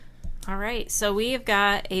All right, so we have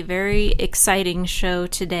got a very exciting show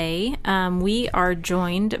today. We are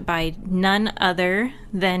joined by none other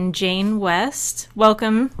than Jane West.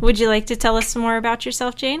 Welcome. Would you like to tell us some more about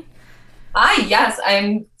yourself, Jane? Hi, yes,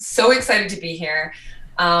 I'm so excited to be here.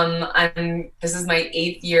 This is my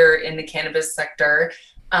 8th year in the cannabis sector,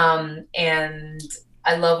 and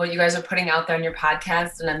I love what you guys are putting out there on your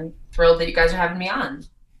podcast, and I'm thrilled that you guys are having me on.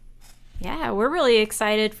 Yeah, we're really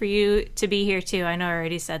excited for you to be here too. I know I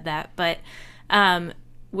already said that, but um,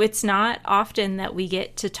 it's not often that we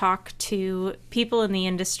get to talk to people in the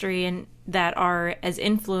industry and that are as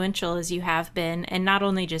influential as you have been, and not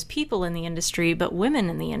only just people in the industry, but women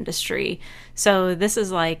in the industry. So this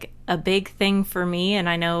is like a big thing for me, and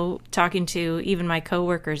I know talking to even my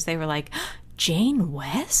coworkers, they were like, Jane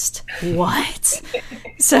West? What?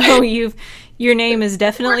 So your name is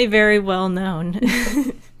definitely very well known.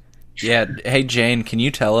 Yeah. Hey, Jane, can you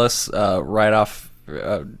tell us right off,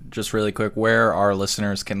 just really quick, where our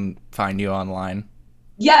listeners can find you online?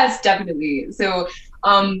 Yes, definitely. So,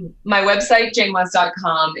 my website,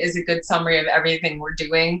 janewest.com, is a good summary of everything we're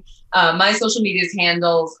doing. My social media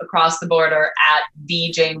handles across the board are at the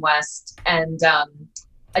Jane West, and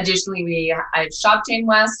additionally, I have Shop Jane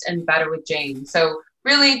West and Better with Jane. So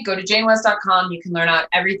really, go to janewest.com. You can learn out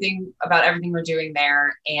everything about everything we're doing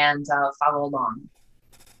there and follow along.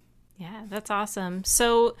 Yeah, that's awesome.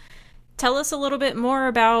 So tell us a little bit more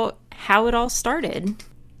about how it all started.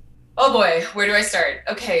 Oh boy, where do I start?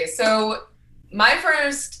 Okay, so my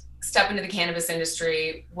first step into the cannabis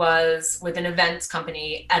industry was with an events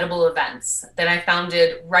company, Edible Events, that I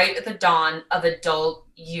founded right at the dawn of adult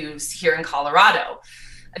use here in Colorado.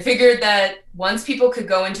 I figured that once people could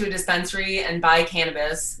go into a dispensary and buy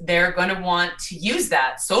cannabis, they're going to want to use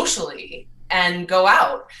that socially and go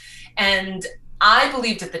out. And I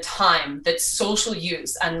believed at the time that social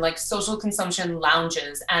use and like social consumption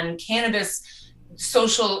lounges and cannabis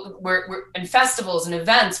and festivals and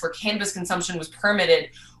events where cannabis consumption was permitted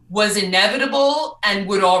was inevitable and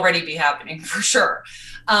would already be happening for sure.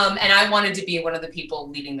 And I wanted to be one of the people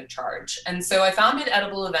leading the charge. And so I founded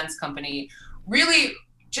Edible Events Company really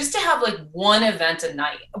just to have like one event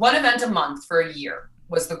a month for a year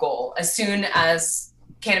was the goal as soon as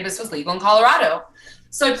cannabis was legal in Colorado.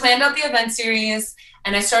 So I planned out the event series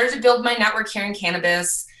and I started to build my network here in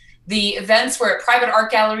cannabis. The events were at private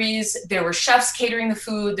art galleries. There were chefs catering the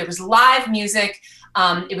food. There was live music.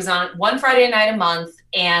 It was on one Friday night a month,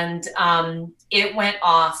 and it went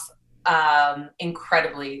off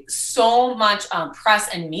incredibly. So much press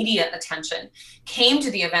and media attention came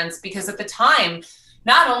to the events because at the time,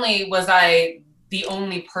 not only was I the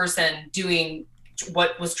only person doing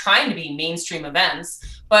what was trying to be mainstream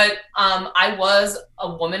events, but I was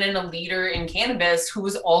a woman and a leader in cannabis who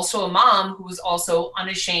was also a mom, who was also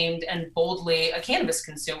unashamed and boldly a cannabis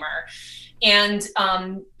consumer. And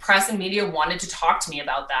press and media wanted to talk to me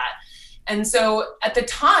about that. And so at the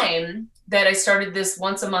time that I started this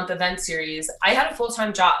once a month event series, I had a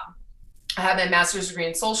full-time job. I had my master's degree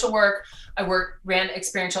in social work. Ran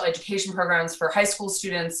experiential education programs for high school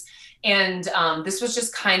students. And this was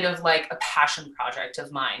just kind of like a passion project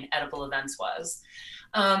of mine, Edible Events was.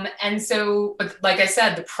 And so, like I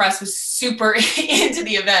said, the press was super into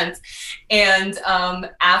the events. And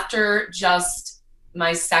after just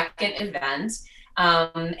my second event,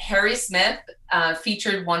 Harry Smith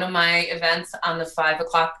featured one of my events on the 5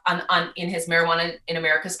 o'clock in his Marijuana in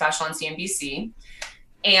America special on CNBC.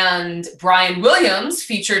 And Brian Williams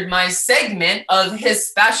featured my segment of his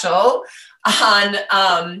special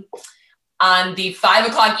on the 5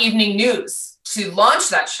 o'clock evening news to launch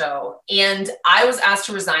that show. And I was asked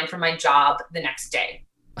to resign from my job the next day.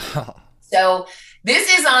 So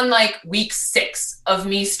this is on like week 6 of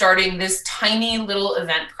me starting this tiny little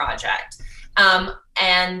event project.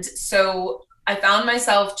 And so I found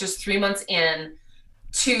myself just 3 months in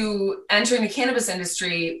to entering the cannabis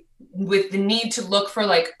industry with the need to look for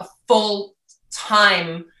like a full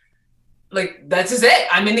time, like that's just it.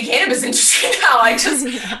 I'm in the cannabis industry now. I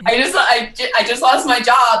just lost my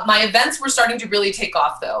job. My events were starting to really take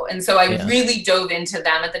off though. And so I really dove into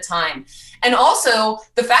them at the time. And also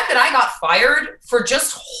the fact that I got fired for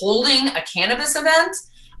just holding a cannabis event,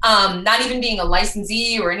 not even being a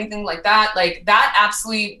licensee or anything like that, like that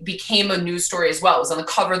absolutely became a news story as well. It was on the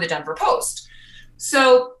cover of the Denver Post.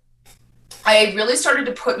 So I really started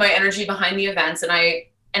to put my energy behind the events, and I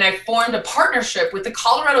formed a partnership with the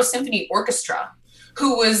Colorado Symphony Orchestra,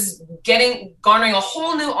 who was garnering a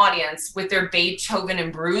whole new audience with their Beethoven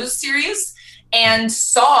and Brews series, and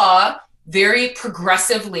saw very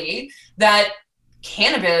progressively that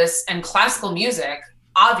cannabis and classical music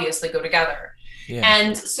obviously go together. Yeah.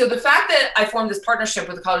 And so the fact that I formed this partnership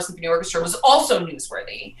with the Colorado Symphony Orchestra was also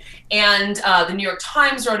newsworthy. And the New York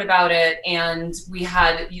Times wrote about it. And we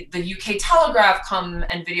had the UK Telegraph come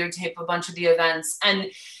and videotape a bunch of the events.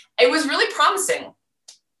 And it was really promising.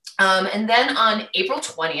 And then on April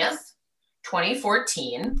 20th,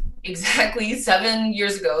 2014, exactly 7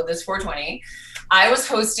 years ago, this 420, I was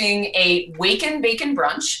hosting a wake and bacon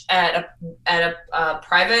brunch at a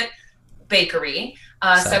private bakery.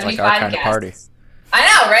 Sounds 75 like our kind guests. of party. I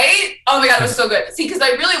know, right? Oh my God, it was so good. See, because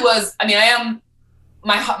I really was, I mean, I'm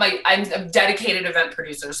a dedicated event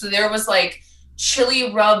producer. So there was like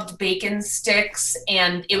chili rubbed bacon sticks,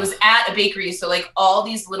 and it was at a bakery. So like all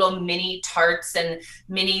these little mini tarts and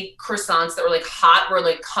mini croissants that were like hot were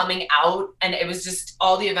like coming out. And it was just,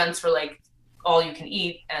 all the events were like all you can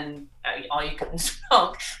eat and all you can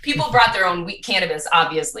smoke. People brought their own cannabis,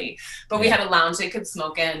 obviously, but we had a lounge they could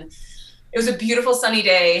smoke in. It was a beautiful sunny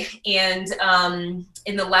day, and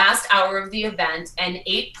in the last hour of the event, an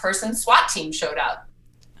 8-person SWAT team showed up.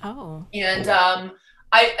 Oh. And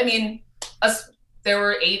I mean, there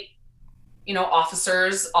were 8,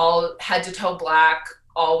 officers, all head to toe black,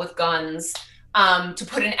 all with guns, to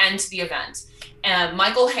put an end to the event. And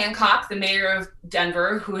Michael Hancock, the mayor of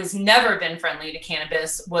Denver, who has never been friendly to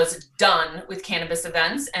cannabis, was done with cannabis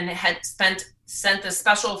events and had sent the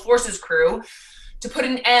special forces crew to put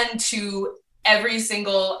an end to every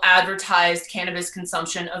single advertised cannabis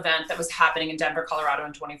consumption event that was happening in Denver, Colorado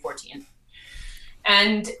in 2014.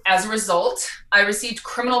 And as a result, I received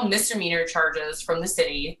criminal misdemeanor charges from the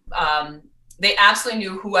city. They absolutely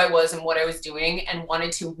knew who I was and what I was doing and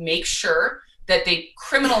wanted to make sure that they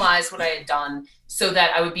criminalized what I had done so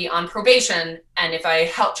that I would be on probation. And if I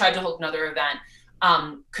tried to hold another event,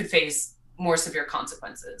 could face more severe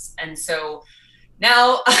consequences. And so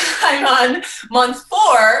now I'm on month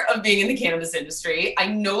 4 of being in the cannabis industry. I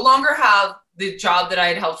no longer have the job that I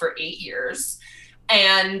had held for 8 years.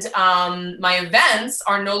 And my events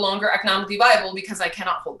are no longer economically viable because I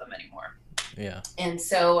cannot hold them anymore. Yeah. And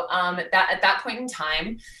so at that point in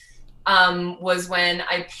time was when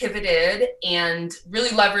I pivoted and really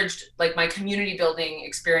leveraged like my community building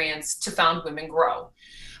experience to found Women Grow.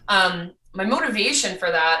 My motivation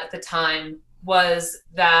for that at the time was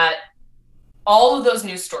that all of those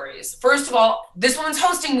news stories, first of all, this woman's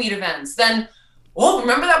hosting weed events. Then, oh,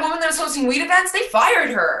 remember that woman that was hosting weed events? They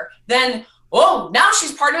fired her. Then, oh, now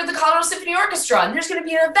she's partnered with the Colorado Symphony Orchestra and there's going to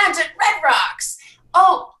be an event at Red Rocks.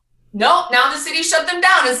 Oh, no, now the city shut them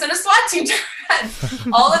down and sent a SWAT team to Red.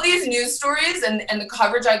 All of these news stories and the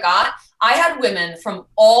coverage I got, I had women from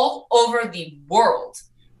all over the world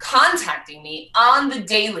contacting me on the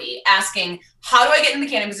daily asking, how do I get in the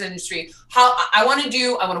cannabis industry? I want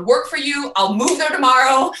to work for you. I'll move there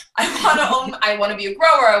tomorrow. I want to be a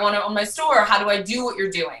grower. I want to own my store. How do I do what you're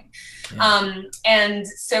doing? Yeah. And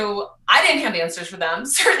so I didn't have answers for them.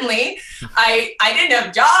 Certainly, I didn't have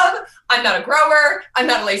a job. I'm not a grower. I'm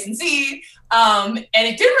not a licensee. And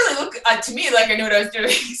it didn't really look to me like I knew what I was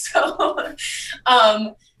doing.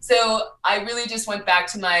 So I really just went back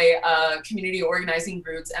to my community organizing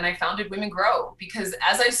roots, and I founded Women Grow, because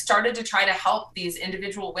as I started to try to help these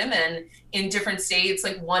individual women in different states,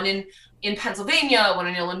 like one in Pennsylvania, one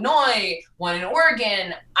in Illinois, one in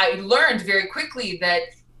Oregon, I learned very quickly that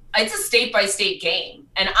it's a state-by-state game.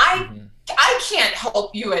 And I can't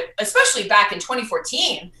help you especially back in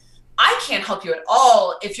 2014, I can't help you at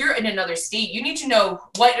all. If you're in another state, you need to know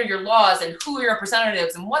what are your laws and who are your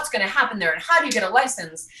representatives and what's going to happen there and how do you get a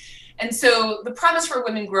license. And so the premise for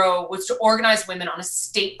Women Grow was to organize women on a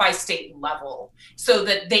state-by-state level so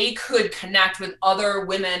that they could connect with other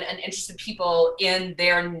women and interested people in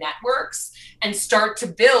their networks and start to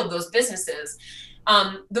build those businesses.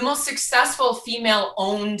 The most successful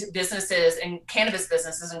female-owned businesses and cannabis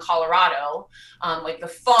businesses in Colorado, like The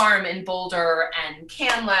Farm in Boulder and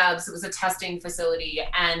Can Labs, it was a testing facility,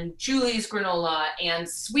 and Julie's Granola and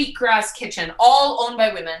Sweetgrass Kitchen, all owned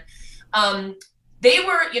by women. They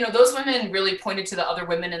were, those women really pointed to the other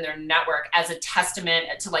women in their network as a testament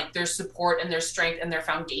to like their support and their strength and their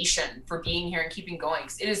foundation for being here and keeping going,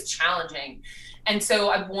 because it is challenging. And so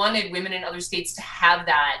I wanted women in other states to have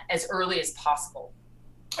that as early as possible.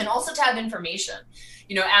 And also to have information.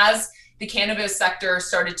 As the cannabis sector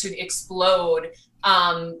started to explode,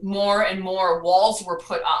 more and more walls were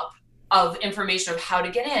put up of information of how to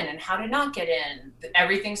get in and how to not get in.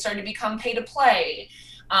 Everything started to become pay to play.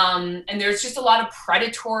 And there's just a lot of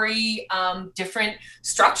predatory, different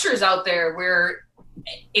structures out there where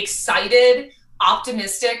excited,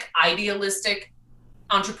 optimistic, idealistic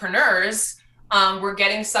entrepreneurs were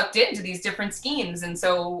getting sucked into these different schemes. And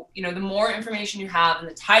so, the more information you have and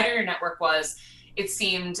the tighter your network was, it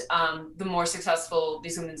seemed the more successful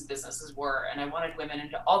these women's businesses were. And I wanted women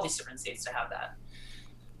in all these different states to have that.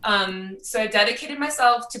 So I dedicated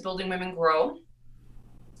myself to building Women Grow.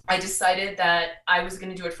 I decided that I was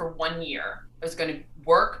going to do it for 1 year. I was going to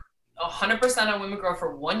work 100% on Women Grow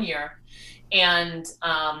for 1 year. And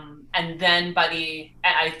then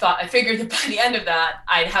I figured that by the end of that,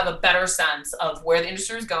 I'd have a better sense of where the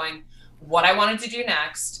industry was going, what I wanted to do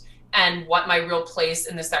next, and what my real place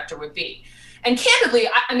in the sector would be. And candidly,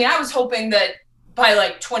 I was hoping that by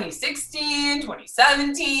like 2016,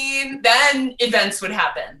 2017, then events would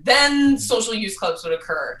happen. Then social use clubs would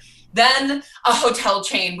occur. Then a hotel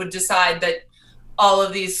chain would decide that all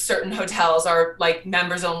of these certain hotels are like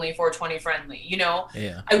members only, 420 friendly, you know?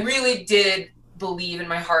 Yeah. I really did believe in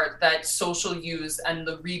my heart that social use and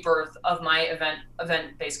the rebirth of my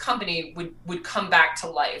event-based company would come back to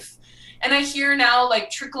life. And I hear now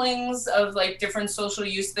like tricklings of like different social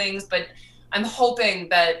use things, but I'm hoping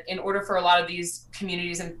that in order for a lot of these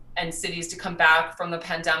communities and cities to come back from the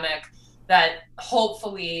pandemic, that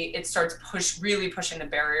hopefully it starts really pushing the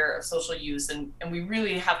barrier of social use, and we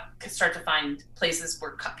really start to find places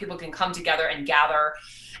where people can come together and gather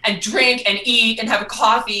and drink and eat and have a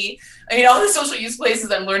coffee. I mean, all the social use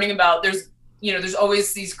places I'm learning about, there's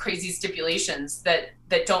always these crazy stipulations that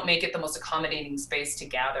don't make it the most accommodating space to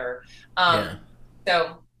gather.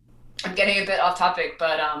 So I'm getting a bit off topic,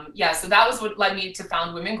 but so that was what led me to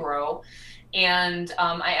found Women Grow. And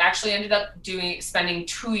I actually ended up spending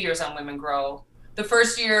 2 years on Women Grow. The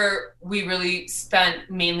first year, we really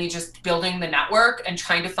spent mainly just building the network and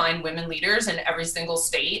trying to find women leaders in every single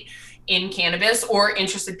state in cannabis or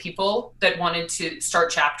interested people that wanted to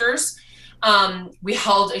start chapters. We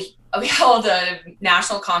held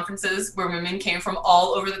national conferences where women came from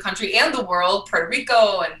all over the country and the world, Puerto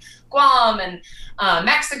Rico and Guam and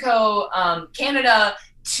Mexico, Canada,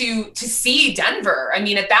 to see Denver. I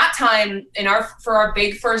mean, at that time, for our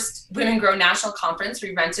big first Women Grow National Conference,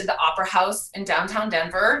 we rented the Opera House in downtown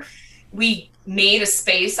Denver. We made a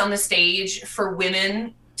space on the stage for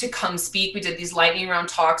women to come speak. We did these lightning round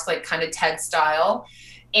talks, like kind of TED style.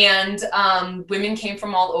 And women came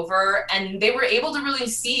from all over, and they were able to really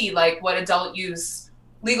see like what adult use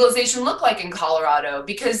legalization looked like in Colorado,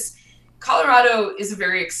 because Colorado is a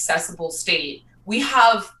very accessible state. We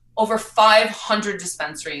have over 500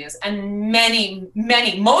 dispensaries, and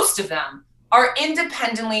most of them are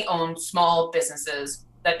independently owned small businesses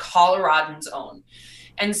that Coloradans own.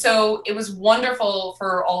 And so it was wonderful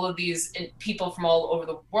for all of these people from all over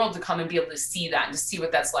the world to come and be able to see that and to see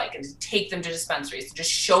what that's like, and to take them to dispensaries, to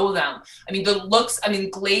just show them. I mean, the looks,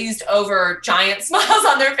 glazed over giant smiles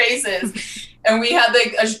on their faces. And we had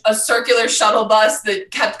like a circular shuttle bus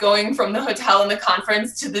that kept going from the hotel and the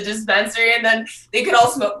conference to the dispensary, and then they could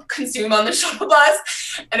all consume on the shuttle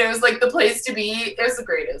bus. And it was like the place to be. It was the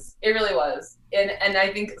greatest. It really was. And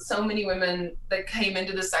I think so many women that came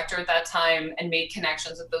into the sector at that time and made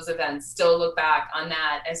connections with those events still look back on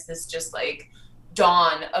that as this just like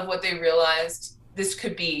dawn of what they realized this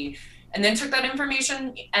could be. And then took that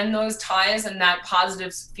information and those ties and that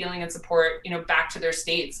positive feeling and support, back to their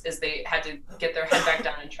states as they had to get their head back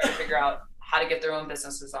down and try to figure out how to get their own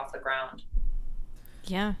businesses off the ground.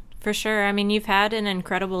 Yeah, for sure. I mean, you've had an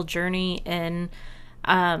incredible journey, and,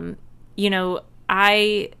 I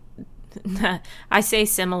say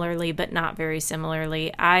similarly, but not very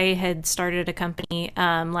similarly. I had started a company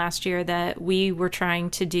last year that we were trying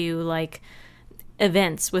to do like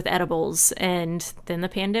events with edibles, and then the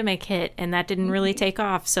pandemic hit and that didn't really take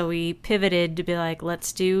off, so we pivoted to be like,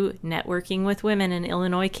 let's do networking with women in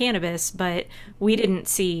Illinois cannabis. But we didn't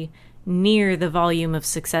see near the volume of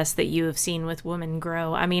success that you have seen with Women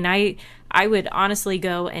Grow. I mean, I would honestly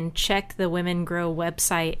go and check the Women Grow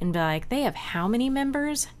website and be like, they have how many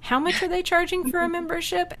members? How much are they charging for a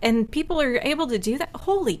membership? And people are able to do that.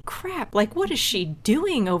 Holy crap. Like, what is she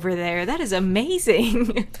doing over there? That is amazing.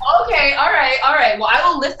 Okay. All right. Well, I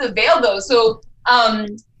will lift the veil though. So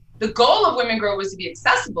the goal of Women Grow was to be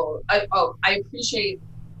accessible. I appreciate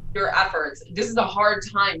your efforts. This is a hard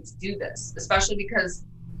time to do this, especially because,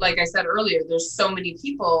 like I said earlier, there's so many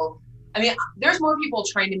people. I mean, there's more people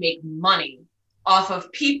trying to make money off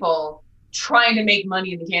of people trying to make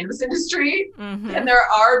money in the cannabis industry. Mm-hmm. And there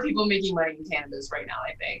are people making money in cannabis right now,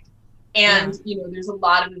 I think. And, there's a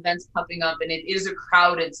lot of events popping up, and it is a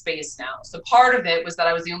crowded space now. So part of it was that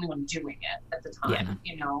I was the only one doing it at the time,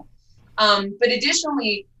 But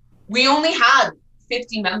additionally, we only had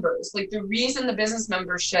 50 members. Like, the reason the business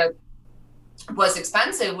membership was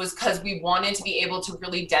expensive was because we wanted to be able to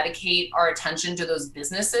really dedicate our attention to those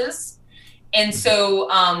businesses And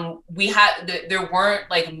so there weren't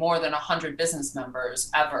like more than 100 business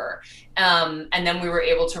members ever. And then we were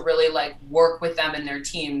able to really like work with them and their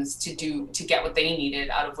teams to get what they needed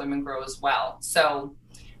out of Women Grow as well. So,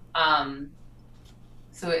 I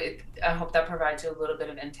hope that provides you a little bit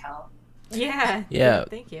of intel. Yeah.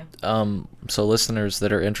 Thank you. So listeners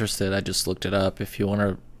that are interested, I just looked it up. If you want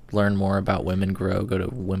to learn more about Women Grow, go to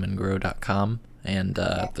womengrow.com, and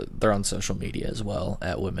they're on social media as well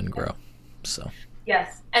at Women Grow. So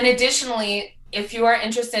yes, and additionally, if you are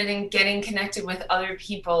interested in getting connected with other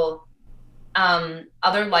people,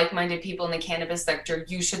 other like-minded people in the cannabis sector,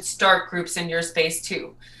 you should start groups in your space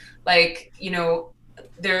too. Like, you know,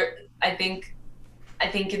 I think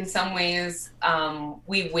in some ways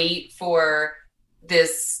we wait for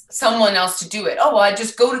someone else to do it. Oh, well, I'd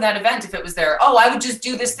just go to that event if it was there. Oh, I would just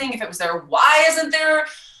do this thing if it was there. Why isn't there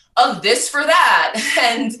of this for that?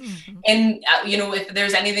 And you know, if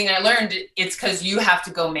there's anything I learned, it's because you have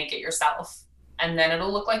to go make it yourself, and then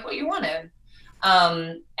it'll look like what you wanted.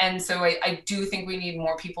 And so I do think we need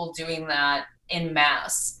more people doing that in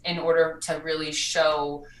mass in order to really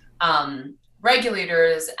show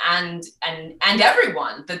regulators and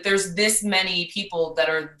everyone that there's this many people that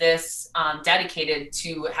are this dedicated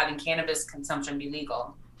to having cannabis consumption be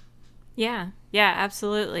legal. Yeah,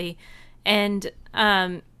 absolutely. And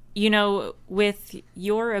you know, with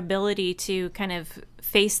your ability to kind of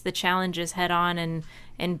face the challenges head on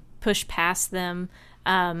and push past them,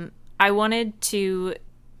 I wanted to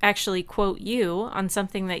actually quote you on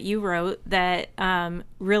something that you wrote that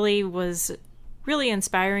really was really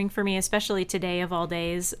inspiring for me, especially today of all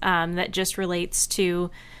days, that just relates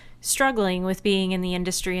to struggling with being in the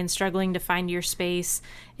industry and struggling to find your space.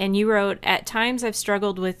 And you wrote, "At times I've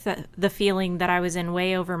struggled with the feeling that I was in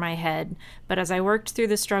way over my head. But as I worked through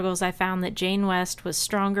the struggles, I found that Jane West was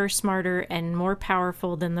stronger, smarter, and more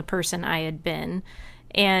powerful than the person I had been."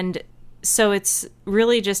 And so it's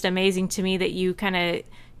really just amazing to me that you kind of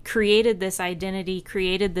created this identity,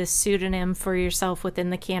 created this pseudonym for yourself within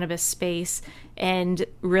the cannabis space, and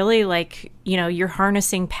really, like, you know, you're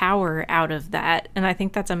harnessing power out of that. And I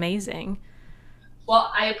think that's amazing.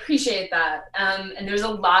 Well, I appreciate that. And there's a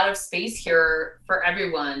lot of space here for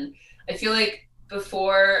everyone. I feel like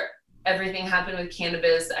before everything happened with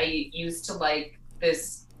cannabis, I used to like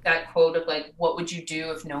that quote of like, what would you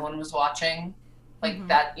do if no one was watching? Like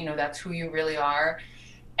that, you know, that's who you really are.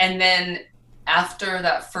 And then after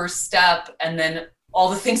that first step, and then all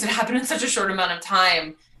the things that happened in such a short amount of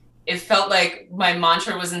time, it felt like my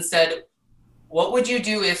mantra was instead, what would you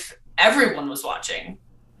do if everyone was watching?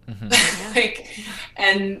 Like,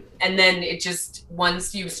 and then it just,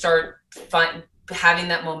 once you start having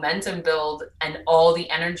that momentum build and all the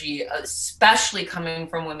energy, especially coming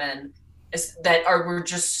from women, we're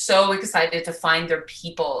just so excited to find their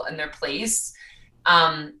people and their place.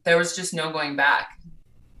 There was just no going back.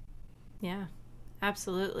 Yeah,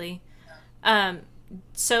 absolutely.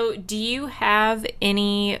 So do you have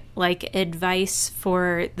any like advice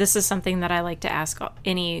for, this is something that I like to ask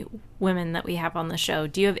any women that we have on the show.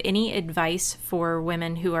 Do you have any advice for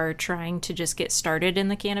women who are trying to just get started in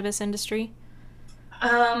the cannabis industry?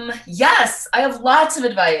 Yes, I have lots of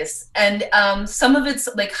advice, and some of it's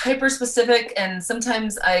like hyper specific, and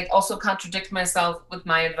sometimes I also contradict myself with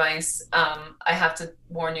my advice. I have to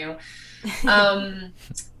warn you.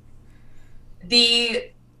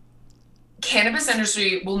 The cannabis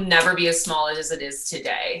industry will never be as small as it is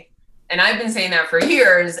today. And I've been saying that for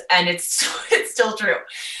years, and it's still true.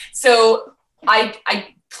 So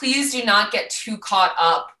I please do not get too caught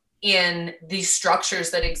up in the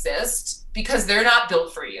structures that exist, because they're not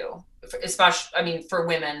built for you, especially, I mean, for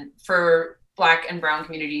women, for Black and brown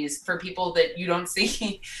communities, for people that you don't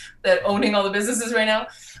see that owning all the businesses right now.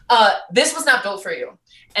 This was not built for you.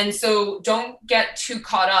 And so don't get too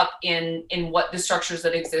caught up in what the structures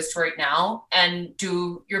that exist right now, and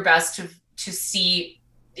do your best to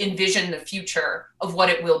envision the future of what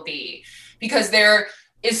it will be, because there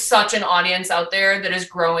is such an audience out there that is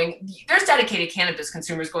growing. There's dedicated cannabis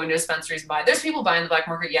consumers going to dispensaries to buy. There's people buying the black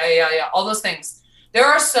market. Yeah. All those things. There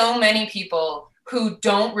are so many people who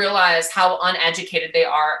don't realize how uneducated they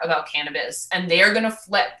are about cannabis, and they are going to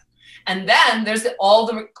flip. And then there's all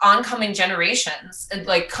the oncoming generations, and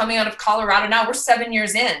like coming out of Colorado now, we're 7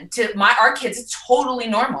 years in to our kids. It's totally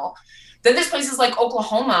normal. Then there's places like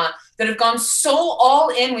Oklahoma that have gone so all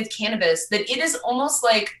in with cannabis that it is almost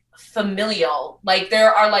like familial. Like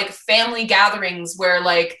there are like family gatherings where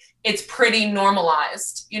like it's pretty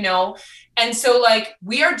normalized, you know? And so like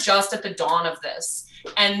we are just at the dawn of this,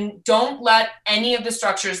 and don't let any of the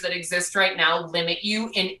structures that exist right now limit you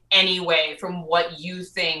in any way from what you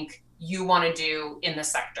think you want to do in the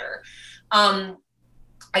sector.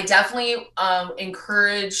 I definitely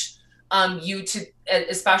encourage you to,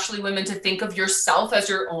 especially women, to think of yourself as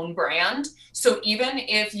your own brand. So even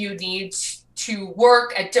if you need to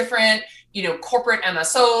work at different, corporate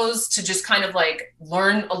MSOs to just kind of like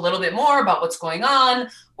learn a little bit more about what's going on,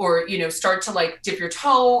 or, start to like dip your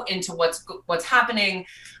toe into what's happening.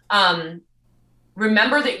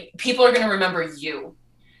 Remember that people are going to remember you.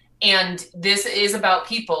 And this is about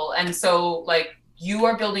people. And so like, you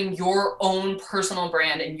are building your own personal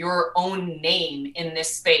brand and your own name in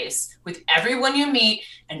this space with everyone you meet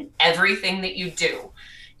and everything that you do.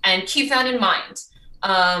 And keep that in mind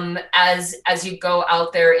as you go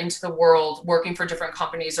out there into the world, working for different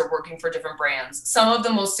companies or working for different brands. Some of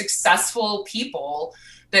the most successful people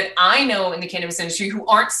that I know in the cannabis industry who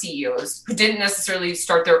aren't CEOs, who didn't necessarily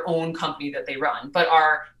start their own company that they run, but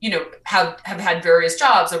are, have had various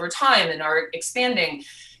jobs over time and are expanding.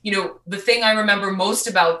 The thing I remember most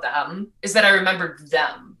about them is that I remembered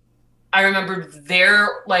them. I remembered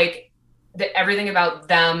everything about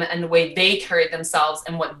them and the way they carried themselves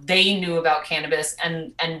and what they knew about cannabis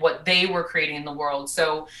and what they were creating in the world.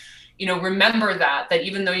 So, remember that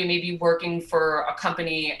even though you may be working for a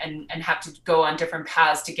company and have to go on different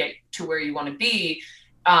paths to get to where you want to be,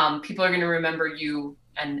 people are going to remember you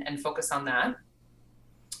and focus on that.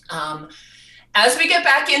 As we get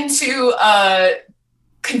back into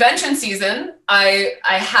convention season, I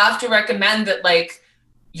have to recommend that like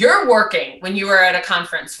you're working when you are at a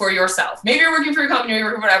conference for yourself. Maybe you're working for your company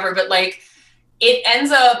or whatever, but like it ends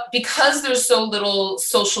up, because there's so little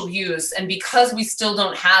social use and because we still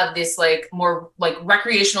don't have this like more like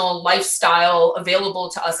recreational lifestyle available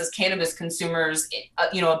to us as cannabis consumers,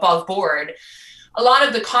 above board, a lot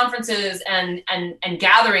of the conferences and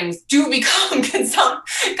gatherings do become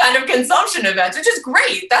kind of consumption events, which is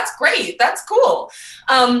great. That's great. That's cool.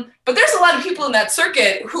 But there's a lot of people in that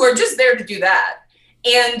circuit who are just there to do that.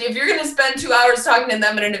 And if you're going to spend 2 hours talking to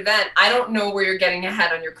them at an event, I don't know where you're getting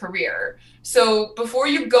ahead on your career. So before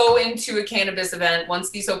you go into a cannabis event, once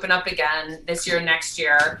these open up again this year, next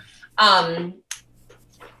year, okay.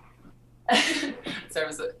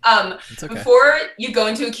 Before you go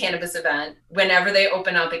into a cannabis event, whenever they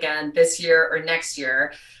open up again this year or next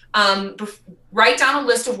year, write down a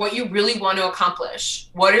list of what you really want to accomplish.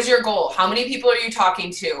 What is your goal? How many people are you talking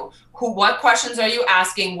to? What questions are you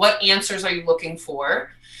asking? What answers are you looking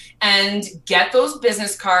for? And get those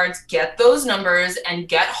business cards, get those numbers, and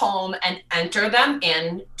get home and enter them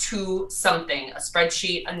into something, a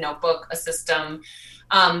spreadsheet, a notebook, a system.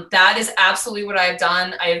 That is absolutely what I've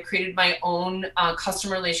done. I have created my own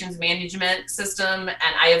customer relations management system,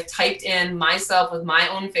 and I have typed in myself with my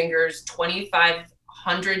own fingers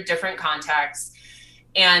 2,500 different contacts,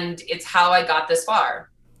 and it's how I got this far.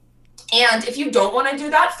 And if you don't want to do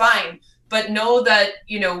that, fine. But know that,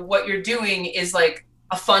 what you're doing is like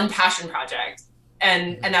a fun passion project,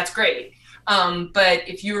 and that's great. But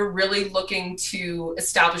if you're really looking to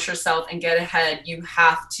establish yourself and get ahead, you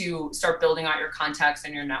have to start building out your contacts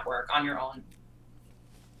and your network on your own.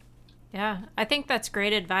 Yeah, I think that's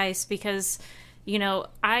great advice because,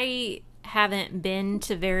 I haven't been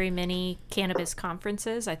to very many cannabis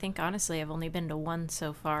conferences. I think, honestly, I've only been to one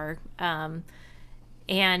so far. And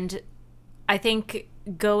I think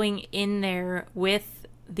going in there with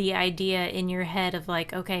the idea in your head of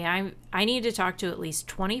like, okay, I need to talk to at least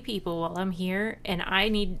 20 people while I'm here, and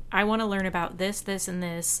I want to learn about this, and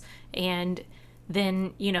this, and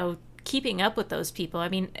then, keeping up with those people. I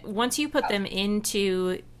mean, once you put them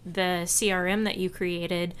into the CRM that you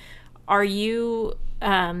created, are you,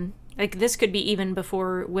 like this could be even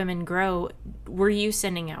before Women Grow, were you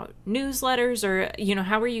sending out newsletters or,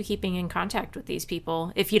 how were you keeping in contact with these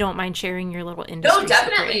people? If you don't mind sharing your little industry. No,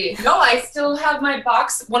 definitely. Secret. No, I still have my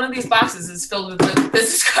box. One of these boxes is filled with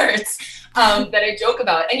business cards that I joke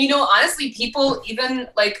about. And, honestly, people even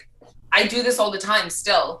like, I do this all the time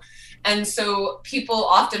still. And so people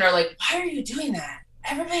often are like, why are you doing that?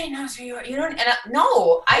 Everybody knows who you are.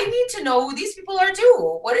 No, I need to know who these people are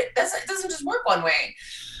too. It doesn't just work one way.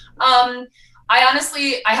 I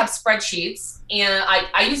have spreadsheets, and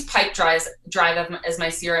I use Pipedrive as my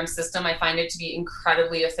CRM system. I find it to be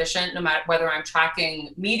incredibly efficient, no matter whether I'm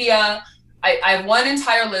tracking media. I have one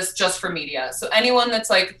entire list just for media. So anyone that's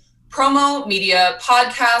like promo, media,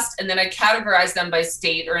 podcast, and then I categorize them by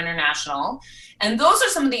state or international. And those are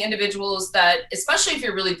some of the individuals that, especially if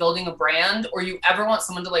you're really building a brand or you ever want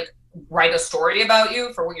someone to like write a story about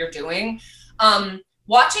you for what you're doing,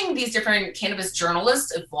 watching these different cannabis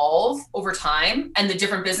journalists evolve over time and the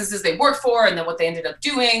different businesses they work for and then what they ended up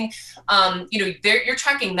doing, you're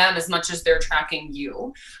tracking them as much as they're tracking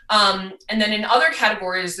you. And then in other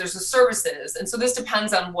categories, there's the services. And so this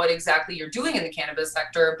depends on what exactly you're doing in the cannabis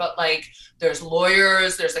sector, but like there's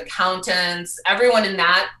lawyers, there's accountants, everyone in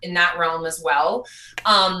that realm as well,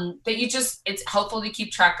 that it's helpful to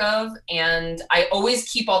keep track of. And I always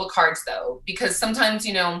keep all the cards though, because sometimes,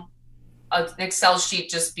 an Excel sheet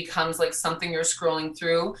just becomes like something you're scrolling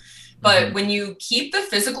through. But when you keep the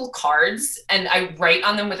physical cards, and I write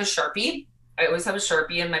on them with a Sharpie, I always have a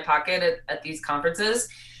Sharpie in my pocket at these conferences.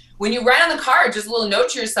 When you write on the card, just a little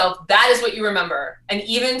note to yourself, that is what you remember. And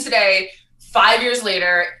even today, 5 years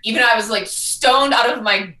later, even I was like stoned out of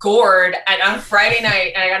my gourd on a Friday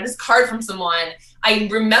night, and I got this card from someone, I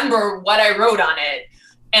remember what I wrote on it.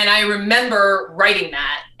 And I remember writing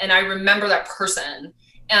that, and I remember that person.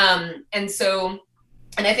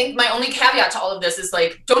 And I think my only caveat to all of this is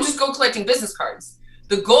like, don't just go collecting business cards.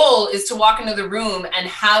 The goal is to walk into the room and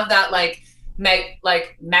have that like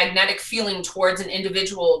magnetic feeling towards an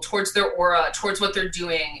individual, towards their aura, towards what they're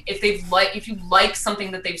doing. If you like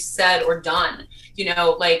something that they've said or done,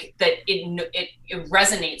 like that it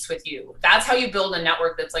resonates with you. That's how you build a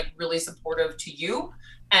network that's like really supportive to you,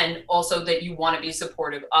 and also that you want to be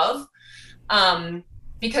supportive of.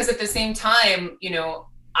 Because at the same time,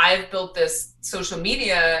 I've built this social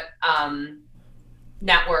media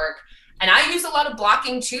network, and I use a lot of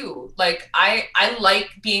blocking too. Like I like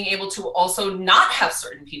being able to also not have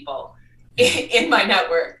certain people in my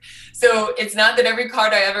network. So it's not that every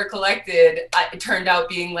card I ever collected, it turned out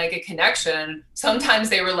being like a connection. Sometimes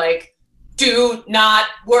they were like, do not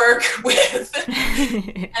work with.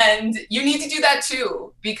 And you need to do that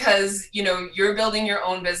too, because, you're building your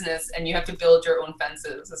own business and you have to build your own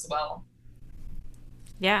fences as well.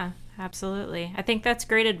 Yeah, absolutely. I think that's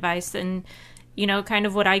great advice. And, kind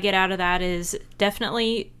of what I get out of that is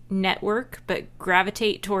definitely network, but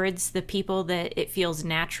gravitate towards the people that it feels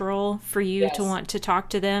natural for you to want to talk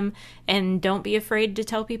to them. And don't be afraid to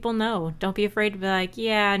tell people no. Don't be afraid to be like,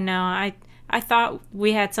 yeah, no, I thought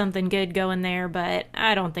we had something good going there, but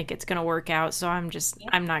I don't think it's going to work out. So I'm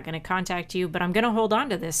not going to contact you, but I'm going to hold on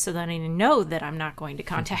to this so that I know that I'm not going to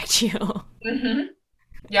contact you. Mm-hmm.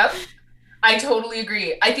 Yep. I totally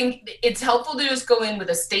agree. I think it's helpful to just go in with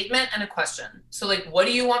a statement and a question. So like, what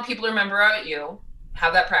do you want people to remember about you?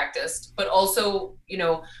 Have that practiced, but also,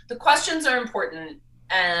 the questions are important,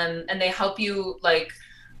 and they help you like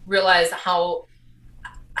realize how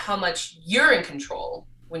much you're in control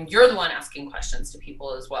when you're the one asking questions to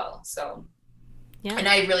people as well. So, yeah. And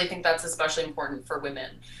I really think that's especially important for women,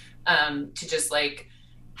 to just like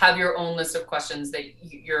have your own list of questions that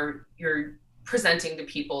you're presenting to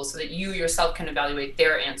people so that you yourself can evaluate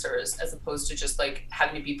their answers, as opposed to just like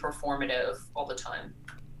having to be performative all the time.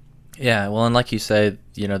 Yeah, well, and like you said,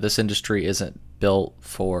 this industry isn't built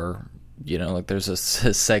for, like there's a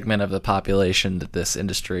segment of the population that this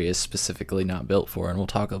industry is specifically not built for, and we'll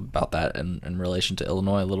talk about that in relation to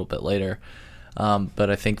Illinois a little bit later. But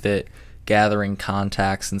I think that gathering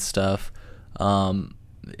contacts and stuff,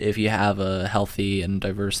 if you have a healthy and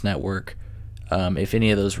diverse network, if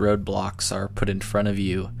any of those roadblocks are put in front of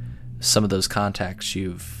you, some of those contacts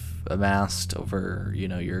you've amassed over,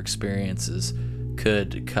 your experiences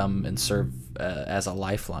could come and serve as a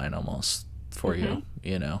lifeline almost for you,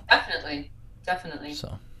 Definitely.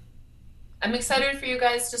 So I'm excited for you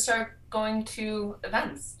guys to start going to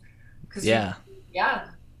events.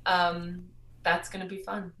 That's going to be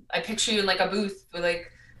fun. I picture you in like a booth with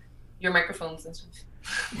like your microphones and stuff.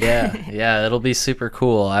 Yeah, it'll be super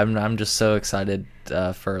cool. I'm just so excited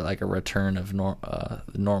for like a return of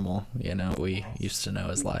normal, we used to know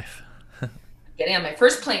as life. Getting on my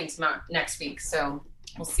first plane next week, so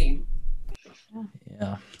we'll see.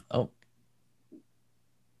 Yeah. Oh,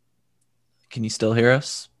 can you still hear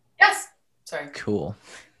us? Yes. Sorry. Cool.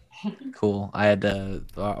 I had to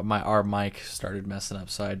our mic started messing up,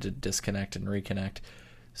 so I had to disconnect and reconnect.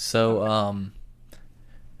 So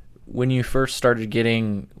when you first started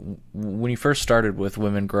with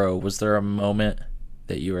Women Grow, was there a moment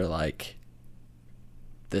that you were like,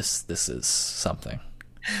 this is something?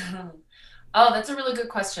 Oh, that's a really good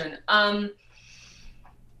question. I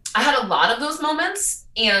had a lot of those moments,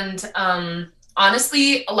 and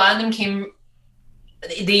honestly, a lot of them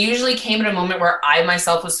they usually came at a moment where I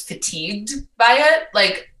myself was fatigued by it.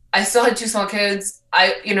 Like, I still had 2 small kids.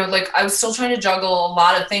 I was still trying to juggle a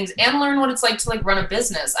lot of things and learn what it's like to like run a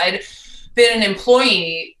business. I'd been an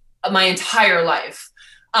employee my entire life.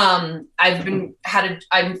 I'm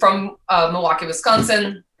from Milwaukee,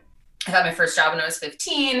 Wisconsin. I got my first job when I was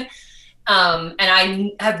 15. And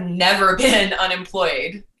I have never been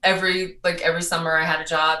unemployed. Every summer I had a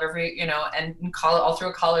job, and in college, all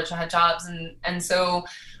through college I had jobs. And so,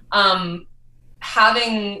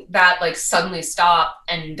 having that like suddenly stop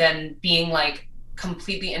and then being like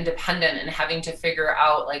completely independent and having to figure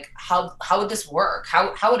out like how would this work?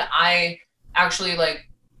 How would I actually like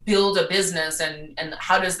build a business, and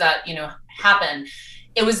how does that, happen?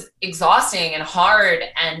 It was exhausting and hard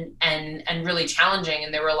and really challenging.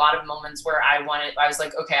 And there were a lot of moments where I was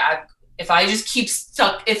like, okay, if I just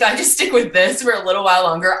stick with this for a little while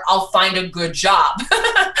longer, I'll find a good job.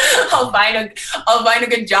 I'll find a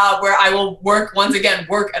good job where I will work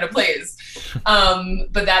at a place.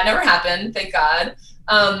 But that never happened, thank God.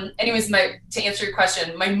 Anyways, to answer your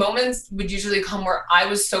question, my moments would usually come where I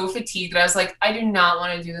was so fatigued that I was like, I do not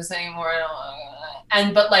want to do this anymore.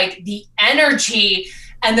 But like the energy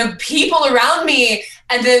and the people around me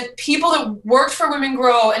and the people that worked for Women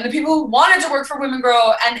Grow and the people who wanted to work for Women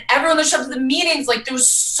Grow and everyone that showed up at the meetings, like there was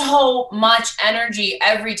so much energy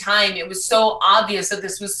every time. It was so obvious that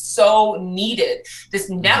this was so needed,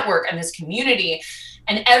 this network and this community.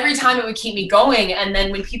 And every time it would keep me going. And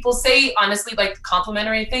then when people say, honestly, like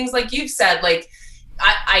complimentary things, like you've said, like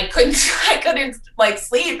I couldn't like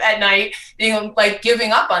sleep at night being like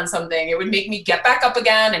giving up on something. It would make me get back up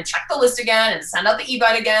again and check the list again and send out the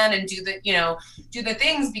e-bite again and do the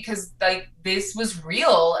things, because like this was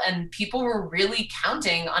real and people were really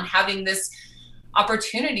counting on having this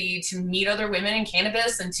opportunity to meet other women in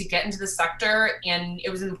cannabis and to get into the sector. And it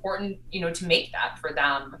was important, to make that for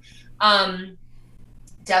them.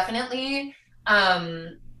 Definitely.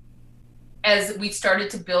 As we started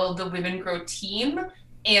to build the Women Grow team,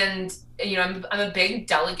 and I'm a big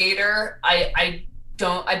delegator. I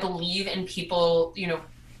believe in people,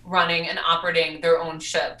 running and operating their own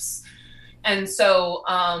ships. And so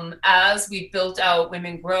as we built out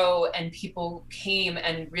Women Grow and people came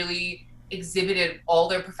and really exhibited all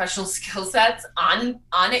their professional skill sets on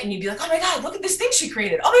it, and you'd be like, oh my God, look at this thing she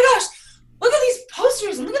created. Oh my gosh, look at these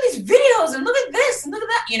posters and look at these videos and look at this and look at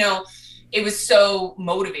that. It was so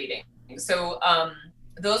motivating. So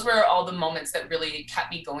those were all the moments that really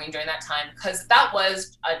kept me going during that time, because that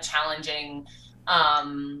was a challenging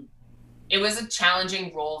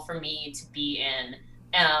role for me to be in.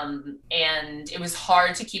 And it was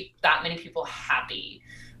hard to keep that many people happy.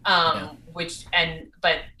 We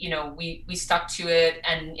stuck to it.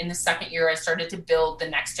 And in the second year, I started to build the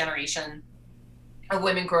next generation of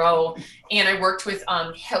Women Grow. And I worked with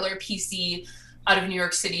Hiller PC out of New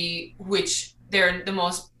York City, which they're the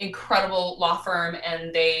most incredible law firm,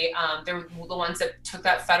 and they're the ones that took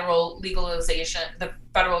that federal legalization, the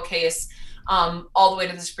federal case, all the way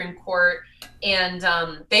to the Supreme Court. And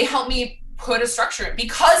they helped me put a structure,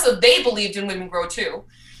 because they believed in Women Grow too.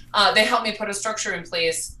 They helped me put a structure in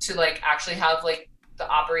place to like actually have like the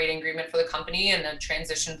operating agreement for the company and a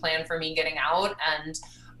transition plan for me getting out and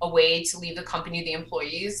a way to leave the company, the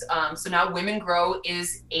employees. So now Women Grow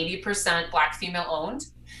is 80% Black female owned.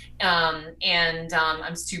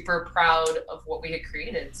 I'm super proud of what we had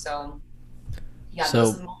created. So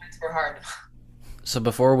those moments were hard. So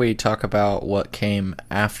before we talk about what came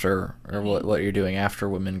after, or what you're doing after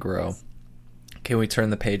Women Grow, can we turn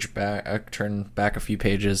back a few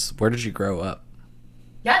pages? Where did you grow up?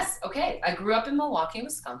 Yes. Okay. I grew up in Milwaukee,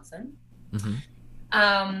 Wisconsin. Mm-hmm.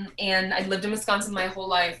 And I lived in Wisconsin my whole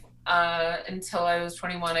life, until I was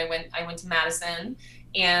 21. I went to Madison.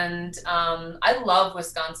 And I love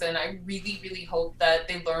Wisconsin. I really, really hope that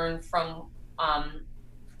they learn from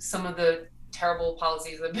some of the terrible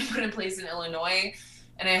policies that have been put in place in Illinois.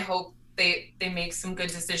 And I hope they make some good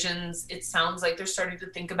decisions. It sounds like they're starting to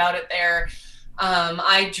think about it there.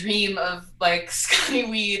 I dream of like Scotty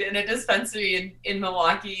weed in a dispensary in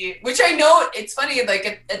Milwaukee, which I know it's funny.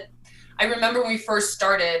 Like I remember when we first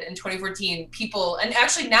started in 2014, people, and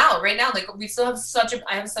actually right now, like we still have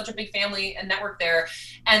I have such a big family and network there,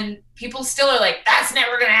 and people still are like, that's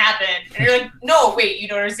never going to happen. And you're like, no, wait, you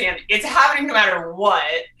don't understand. It's happening no matter what,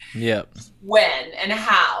 when and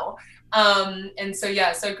how. And so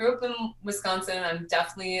I grew up in Wisconsin. I'm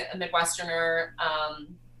definitely a Midwesterner.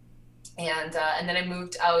 And then I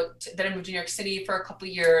moved to New York City for a couple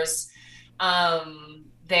of years.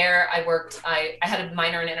 There I worked, I had my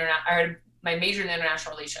major in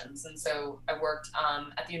international relations. And so I worked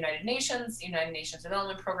at the United Nations. The United Nations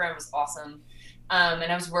Development Program was awesome.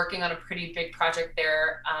 And I was working on a pretty big project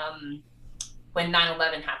there when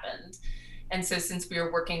 9/11 happened. And so since we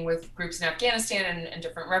were working with groups in Afghanistan and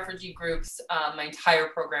different refugee groups, my entire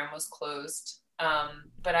program was closed.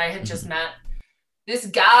 But I had just met this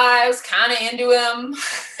guy, I was kind of into him,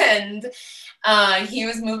 and he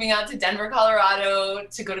was moving out to Denver, Colorado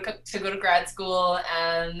to go to grad school,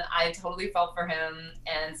 and I totally fell for him.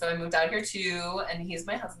 And so I moved out here too, and he's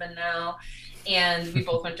my husband now. And we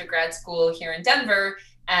both went to grad school here in Denver,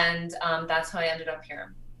 and that's how I ended up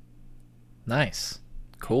here. Nice.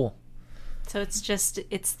 Cool. So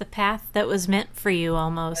it's the path that was meant for you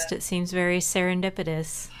almost. Yeah. It seems very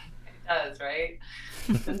serendipitous. It does, right?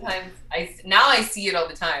 Sometimes I see it all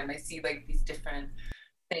the time. I see like these different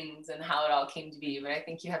things and how it all came to be, but I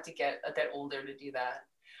think you have to get a bit older to do that.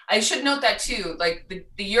 I should note that too, like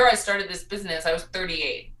the year I started this business, I was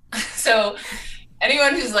 38. So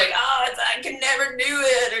anyone who's like, oh, I can never do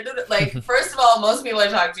it, or like, first of all, most people I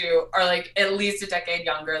talk to are like at least a decade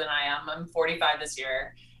younger than I am. I'm 45 this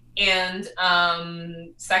year. And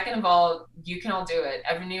second of all, you can all do it.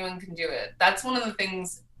 Everyone can do it. That's one of the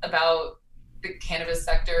things about the cannabis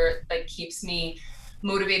sector that keeps me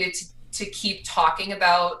motivated to keep talking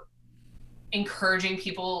about encouraging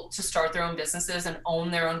people to start their own businesses and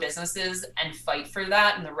own their own businesses and fight for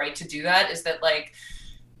that and the right to do that, is that like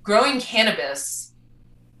growing cannabis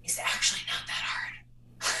is actually not that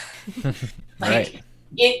hard. Like right.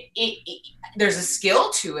 it there's a skill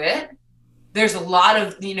to it. There's a lot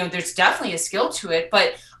of, there's definitely a skill to it,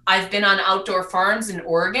 but I've been on outdoor farms in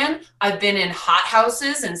Oregon. I've been in hot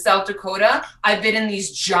houses in South Dakota. I've been in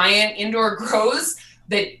these giant indoor grows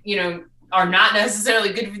that, are not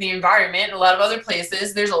necessarily good for the environment in a lot of other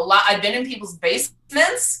places. There's a lot. I've been in people's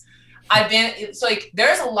basements. It's like,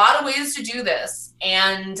 there's a lot of ways to do this.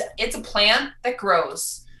 And it's a plant that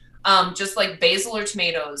grows, just like basil or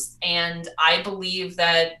tomatoes. And I believe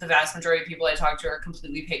that the vast majority of people I talk to are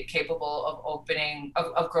completely capable of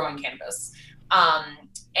growing cannabis.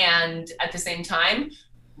 And at the same time,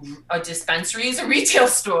 a dispensary is a retail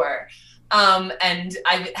store. And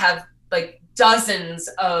I have like dozens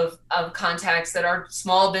of contacts that are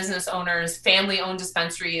small business owners, family-owned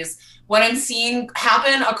dispensaries. What I'm seeing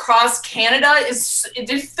happen across Canada it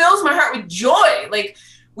just fills my heart with joy. Like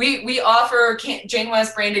we offer Jane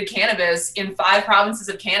West branded cannabis in 5 provinces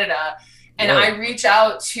of Canada. And I reach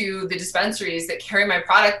out to the dispensaries that carry my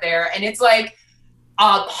product there. And it's like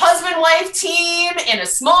a husband-wife team in a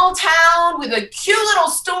small town with a cute little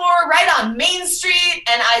store right on Main Street.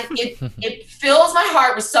 And it fills my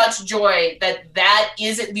heart with such joy that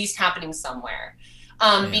is at least happening somewhere.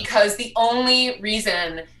 Because the only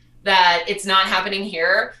reason that it's not happening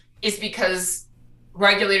here is because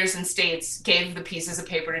regulators in states gave the pieces of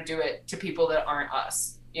paper to do it to people that aren't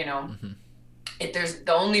us, Mm-hmm. There's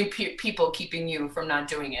the only people keeping you from not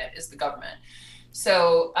doing it is the government.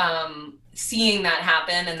 So seeing that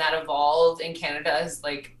happen and that evolve in Canada is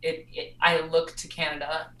like I look to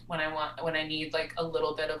Canada when I need like a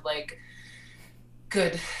little bit of like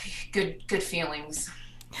good feelings.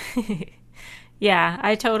 Yeah,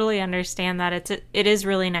 I totally understand that. It is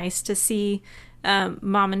really nice to see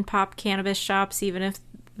mom and pop cannabis shops, even if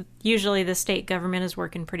usually the state government is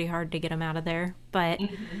working pretty hard to get them out of there. But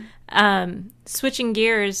switching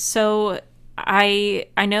gears, so I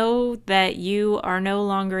know that you are no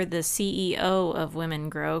longer the CEO of Women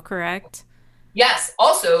Grow, correct? Yes.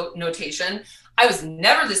 Also, notation, I was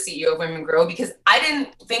never the CEO of Women Grow because I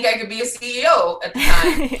didn't think I could be a CEO at the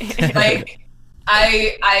time. Like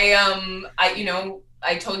I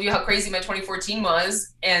told you how crazy my 2014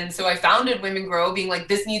 was. And so I founded Women Grow being like,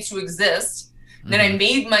 this needs to exist. Then I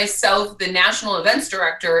made myself the national events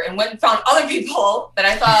director and went and found other people that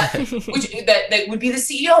I thought that would be the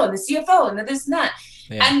CEO and the CFO and this and that.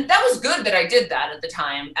 Yeah. And that was good that I did that at the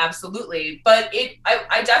time. Absolutely. But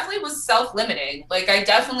I definitely was self-limiting. Like I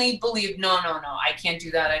definitely believed, no, I can't do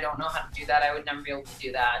that. I don't know how to do that. I would never be able to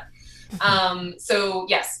do that. So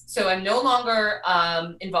yes, so I'm no longer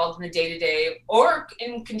involved in the day-to-day or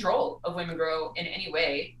in control of Women Grow in any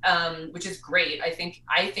way, which is great. I think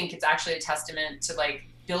it's actually a testament to like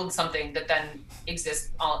build something that then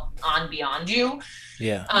exists on beyond you.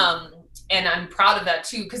 Yeah. And I'm proud of that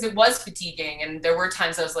too, because it was fatiguing, and there were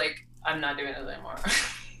times I was like, I'm not doing this anymore.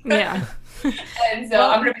 Yeah. And so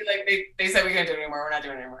I'm gonna be like, they said we can't do it anymore. We're not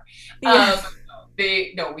doing it anymore. Yeah.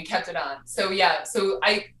 We kept it on. So yeah, so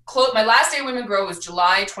my last day at Women Grow was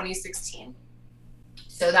July 2016.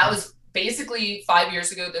 So that was basically 5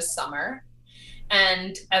 years ago this summer.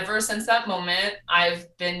 And ever since that moment,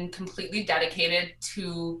 I've been completely dedicated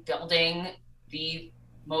to building the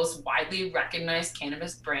most widely recognized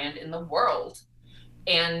cannabis brand in the world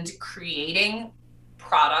and creating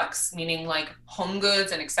products, meaning like home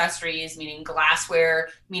goods and accessories, meaning glassware,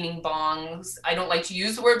 meaning bongs. I don't like to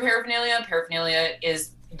use the word paraphernalia. Paraphernalia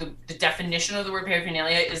is the definition of the word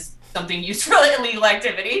paraphernalia is something used for illegal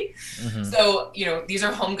activity. Mm-hmm. So, you know, these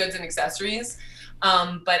are home goods and accessories.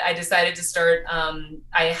 But I decided to start,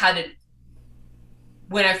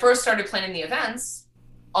 when I first started planning the events,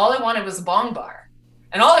 all I wanted was a bong bar.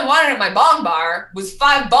 And all I wanted at my bong bar was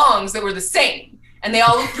 5 bongs that were the same. And they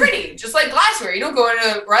all look pretty, just like glassware. You don't go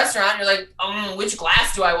into a restaurant and you're like, which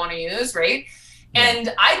glass do I want to use, right? Yeah.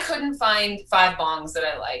 And I couldn't find 5 bongs that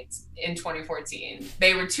I liked in 2014.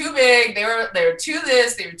 They were too big. They were too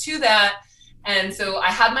this, they were too that. And so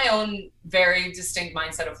I had my own very distinct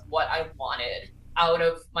mindset of what I wanted out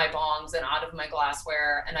of my bongs and out of my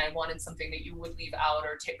glassware. And I wanted something that you would leave out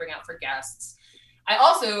or bring out for guests. I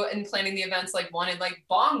also, in planning the events, like wanted like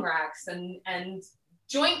bong racks and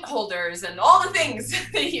joint holders and all the things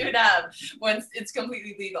that you would have once it's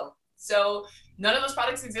completely legal. So none of those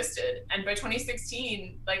products existed. And by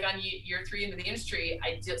 2016, like on year 3 into the industry,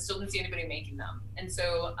 I still didn't see anybody making them. And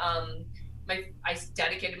so I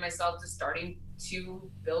dedicated myself to starting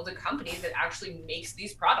to build a company that actually makes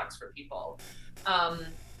these products for people.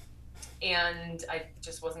 And I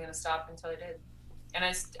just wasn't going to stop until I did. And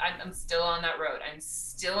I'm still on that road. I'm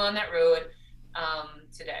still on that road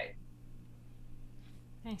today.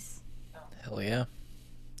 Nice. Hell yeah.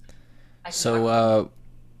 So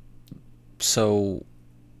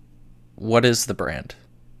what is the brand?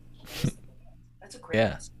 That's a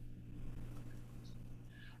great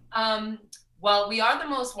question. Well, we are the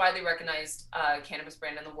most widely recognized cannabis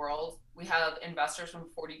brand in the world. We have investors from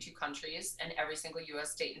 42 countries and every single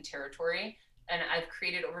U.S. state and territory. And I've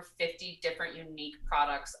created over 50 different unique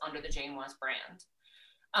products under the Jane West brand.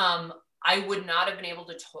 I would not have been able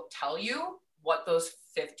to tell you what those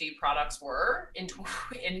 50 products were in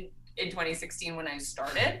 2016 when I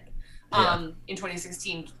started. Yeah. In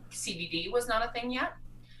 2016, CBD was not a thing yet.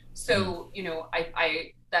 So, you know,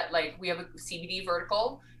 we have a CBD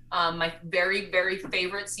vertical. My very, very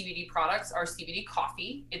favorite CBD products are CBD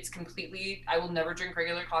coffee. I will never drink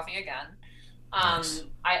regular coffee again. Nice.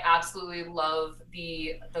 I absolutely love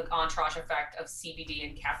the entourage effect of CBD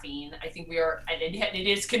and caffeine. I think it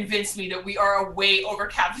has convinced me that we are a way over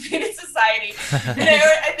caffeinated society. And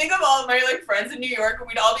I think of all of my like friends in New York, and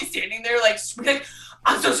we'd all be standing there like,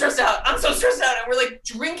 I'm so stressed out. And we're like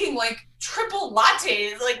drinking like triple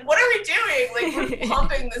lattes. Like, what are we doing? Like, we're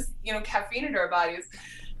pumping this, you know, caffeine into our bodies.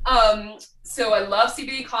 So I love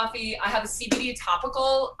CBD coffee. I have a CBD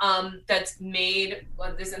topical that's made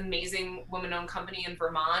by this amazing woman-owned company in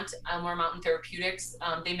Vermont, Elmore Mountain Therapeutics.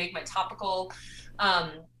 They make my topical.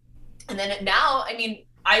 And then now, I mean,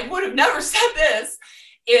 I would have never said this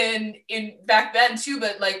in back then too,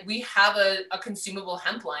 but like we have a consumable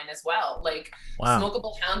hemp line as well. Like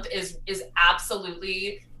smokable hemp is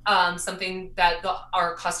absolutely something that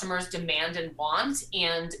our customers demand and want.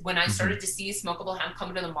 And when I started to see smokable hemp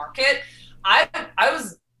come to the market, I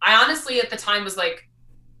honestly at the time was like,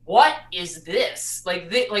 what is this? Like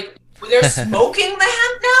they're smoking the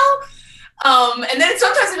hemp now? And then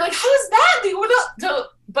sometimes I'm like, how is that?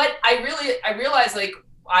 But I realized like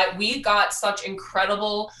we got such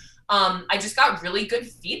incredible, I just got really good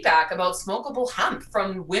feedback about smokable hemp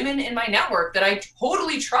from women in my network that I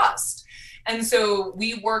totally trust. And so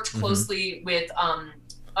we worked closely with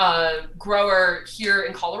a grower here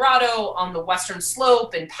in Colorado on the Western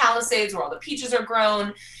Slope in Palisades where all the peaches are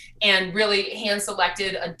grown, and really hand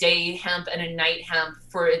selected a day hemp and a night hemp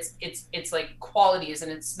for its like qualities and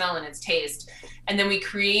its smell and its taste. And then we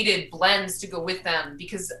created blends to go with them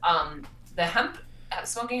because the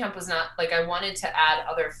smoking hemp was not like, I wanted to add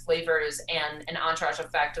other flavors and an entourage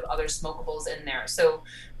effect of other smokables in there. So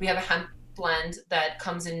we have a hemp blend that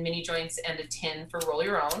comes in mini joints and a tin for roll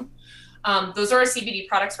your own. Those are our CBD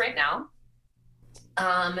products right now.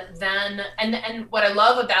 Then what I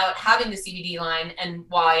love about having the CBD line and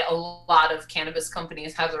why a lot of cannabis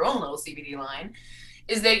companies have their own little CBD line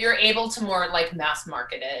is that you're able to more like mass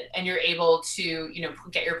market it and you're able to, you know,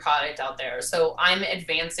 get your product out there. So I'm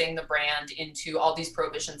advancing the brand into all these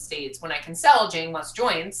prohibition states when I can sell Jane West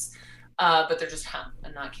joints, but they're just hemp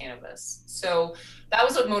and not cannabis. So that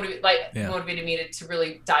was what motivated me to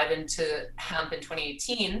really dive into hemp in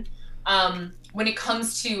 2018. When it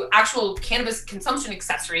comes to actual cannabis consumption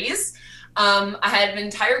accessories, I had an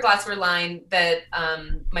entire glassware line that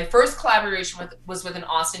my first collaboration was with an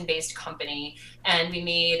Austin-based company, and we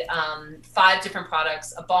made 5 different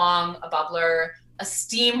products: a bong, a bubbler, a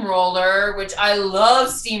steamroller, which I love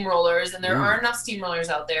steamrollers, and there aren't enough steamrollers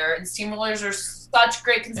out there. And steamrollers are such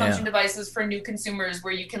great consumption devices for new consumers,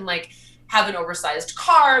 where you can like have an oversized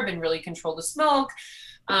carb and really control the smoke.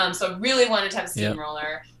 So I really wanted to have a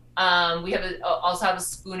steamroller. We also have a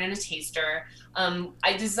spoon and a taster.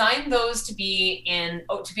 I designed those to be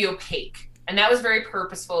opaque. And that was very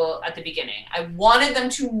purposeful at the beginning. I wanted them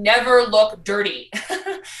to never look dirty.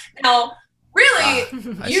 Now, really,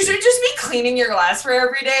 you should just be cleaning your glassware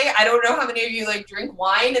every day. I don't know how many of you like drink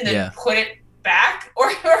wine and then put it back,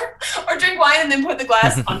 or drink wine and then put the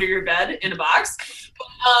glass under your bed in a box.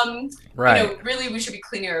 But, you know, really, we should be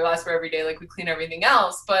cleaning our glassware every day like we clean everything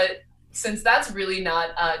else. But since that's really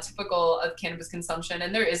not typical of cannabis consumption,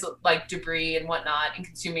 and there is like debris and whatnot in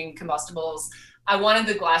consuming combustibles, I wanted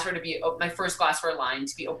the glassware to be, my first glassware line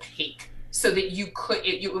to be opaque, so that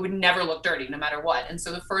it would never look dirty no matter what. And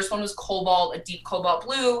so the first one was cobalt, a deep cobalt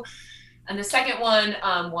blue. And the second one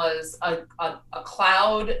was a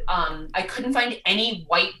cloud. I couldn't find any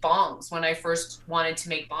white bongs when I first wanted to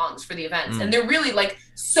make bongs for the events. And they're really like,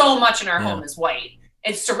 so much in our home is white.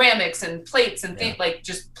 It's ceramics and plates and things, like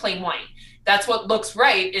just plain white. That's what looks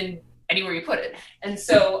right in anywhere you put it. And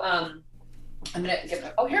so I'm gonna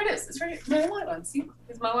get here it is. It's right here. My white one. See,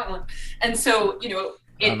 it's my white one. And so, you know,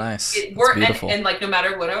 it worked, and like no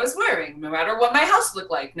matter what I was wearing, no matter what my house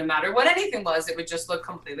looked like, no matter what anything was, it would just look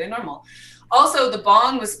completely normal. Also, the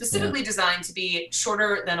bong was specifically designed to be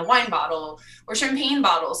shorter than a wine bottle or champagne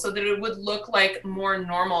bottle, so that it would look like more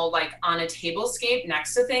normal, like on a tablescape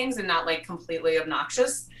next to things, and not like completely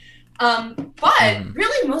obnoxious. But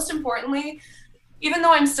really, most importantly, even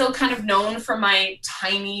though I'm still kind of known for my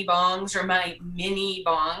tiny bongs or my mini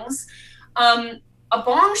bongs, a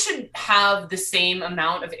bong should have the same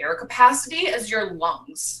amount of air capacity as your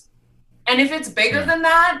lungs. And if it's bigger than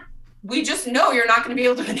that, we just know you're not going to be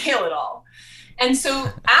able to inhale it all. And so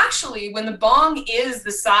actually, when the bong is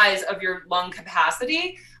the size of your lung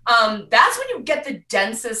capacity, that's when you get the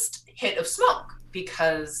densest hit of smoke,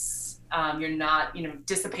 because you're not, you know,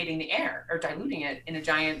 dissipating the air or diluting it in a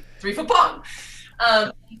giant 3-foot bong.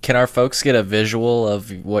 Can our folks get a visual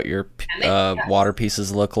of what your water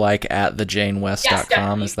pieces look like at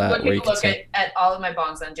thejanewest.com? Yes, is that where you can see? At all of my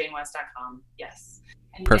bongs on janewest.com. Yes.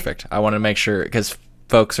 And perfect. I want to make sure, because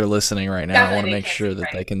folks are listening right now, I want to make sure that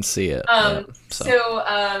they can see it.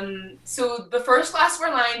 So the first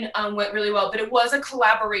glassware line went really well, but it was a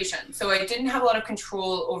collaboration. So I didn't have a lot of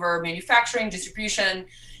control over manufacturing, distribution,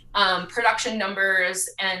 production numbers,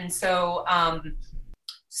 and so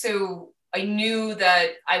I knew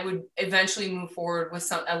that I would eventually move forward with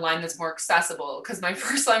a line that's more accessible, because my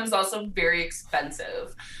first line was also very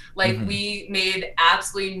expensive. Like we made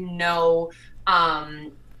absolutely no,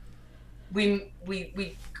 we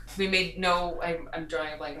made no, I'm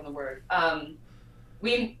drawing a blank on the word.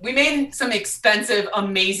 We made some expensive,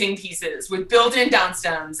 amazing pieces with built-in down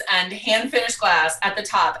stems and hand-finished glass at the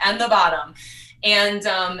top and the bottom. And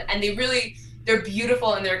they're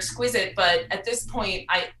beautiful and they're exquisite, but at this point,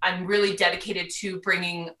 I'm really dedicated to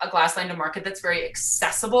bringing a glass line to market that's very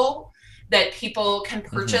accessible, that people can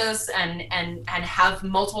purchase and have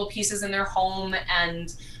multiple pieces in their home.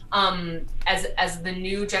 And as the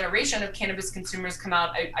new generation of cannabis consumers come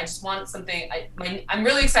out, I just want something. I'm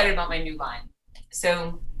really excited about my new line.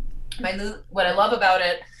 So what I love about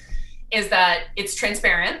it is that it's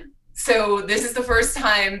transparent. So this is the first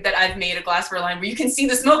time that I've made a glassware line where you can see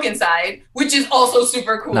the smoke inside, which is also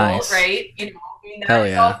super cool, right? You know, hell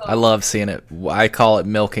yeah. I love seeing it. I call it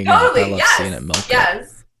milking. Totally, I love seeing it milk.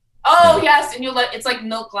 Yes. Oh, yes. And it's like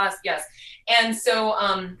milk glass. Yes. And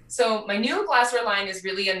so, so my new glassware line is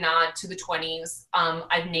really a nod to the 20s.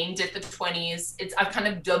 I've named it the 20s. I've kind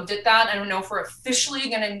of dubbed it that. I don't know if we're officially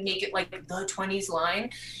going to make it like the 20s line.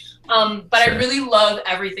 But I really love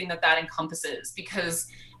everything that encompasses, because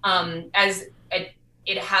as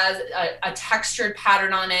it has a textured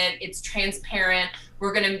pattern on it. It's transparent.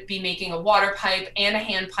 We're going to be making a water pipe and a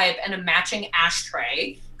hand pipe and a matching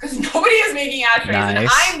ashtray, because nobody is making ashtrays.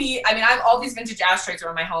 Nice. And I have all these vintage ashtrays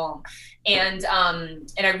around my home. And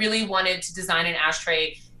I really wanted to design an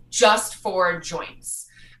ashtray just for joints,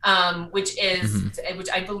 which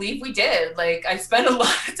I believe we did. Like, I spent a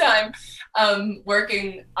lot of time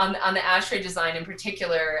working on the ashtray design in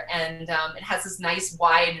particular, and it has this nice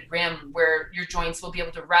wide rim where your joints will be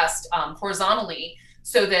able to rest horizontally,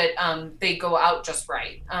 so that they go out just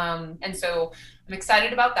right. And so I'm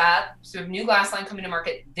excited about that. So we have a new glass line coming to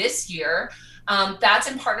market this year. That's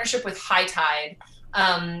in partnership with High Tide.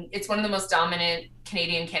 It's one of the most dominant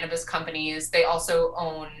Canadian cannabis companies. They also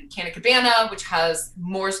own Canna Cabana, which has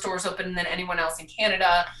more stores open than anyone else in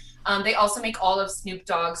Canada. They also make all of Snoop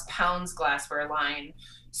Dogg's Pounds glassware line.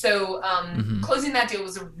 So closing that deal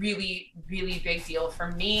was a really, really big deal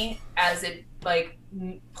for me, as it like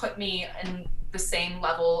put me in the same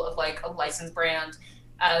level of like a licensed brand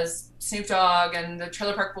as Snoop Dogg and the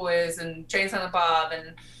Trailer Park Boys and Jay and Silent Bob.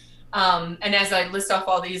 And as I list off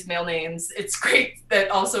all these male names, it's great that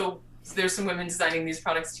also there's some women designing these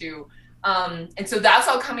products too. And so that's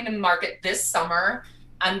all coming to market this summer.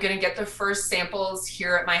 I'm going to get the first samples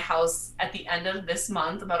here at my house at the end of this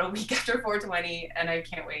month, about a week after 420, and I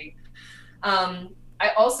can't wait. I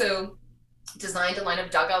also designed a line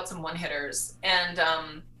of dugouts and one-hitters, and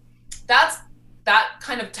that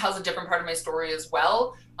kind of tells a different part of my story as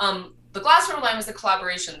well. The Glass River line was a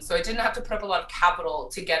collaboration, so I didn't have to put up a lot of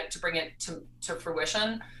capital to bring it to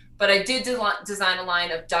fruition, but I did design a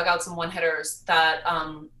line of dugouts and one-hitters that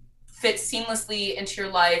fit seamlessly into your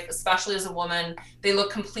life, especially as a woman. They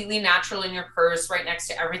look completely natural in your purse, right next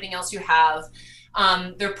to everything else you have.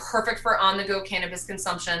 They're perfect for on-the-go cannabis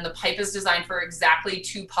consumption. The pipe is designed for exactly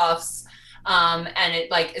 2 puffs, and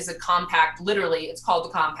it is a compact. Literally, it's called the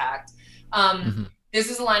compact. This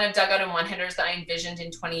is a line of dugout and one-hitters that I envisioned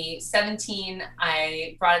in 2017.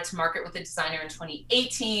 I brought it to market with a designer in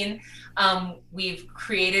 2018. We've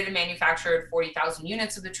created and manufactured 40,000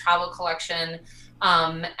 units of the travel collection,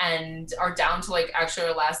 and are down to actually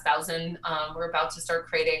our last 1,000. We're about to start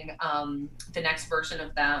creating the next version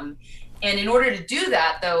of them. And in order to do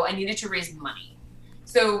that, though, I needed to raise money.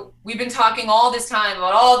 So we've been talking all this time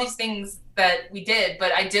about all these things that we did,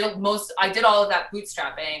 but I did all of that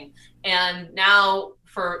bootstrapping. And now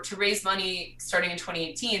to raise money starting in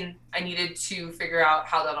 2018, I needed to figure out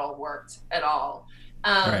how that all worked at all.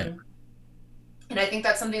 Right. And I think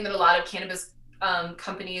that's something that a lot of cannabis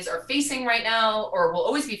companies are facing right now, or will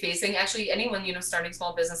always be facing. Actually, anyone, starting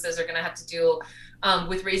small businesses are going to have to deal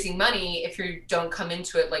with raising money if you don't come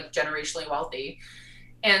into it generationally wealthy.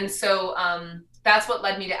 And so that's what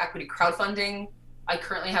led me to equity crowdfunding. I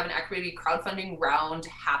currently have an equity crowdfunding round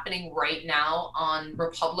happening right now on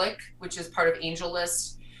Republic, which is part of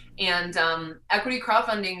AngelList. And equity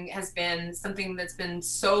crowdfunding has been something that's been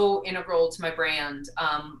so integral to my brand.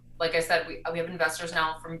 Like I said, we have investors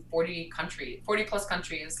now from 40 plus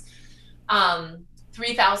countries,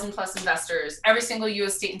 3,000 plus investors, every single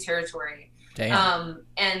US state and territory. Damn.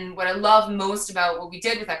 And what I love most about what we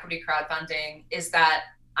did with equity crowdfunding is that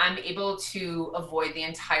I'm able to avoid the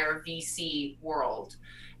entire VC world.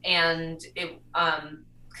 And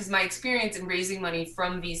because my experience in raising money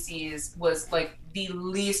from VCs was the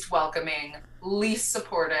least welcoming, least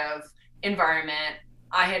supportive environment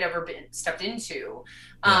I had ever stepped into.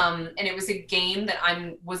 And it was a game that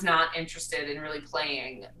I was not interested in really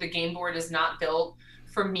playing. The game board is not built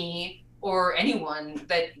for me or anyone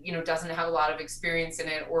that doesn't have a lot of experience in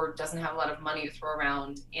it or doesn't have a lot of money to throw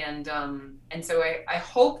around. And so I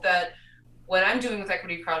hope that what I'm doing with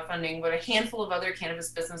equity crowdfunding, what a handful of other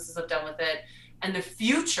cannabis businesses have done with it, and the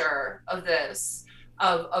future of this,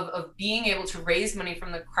 of being able to raise money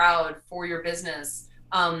from the crowd for your business,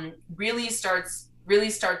 really starts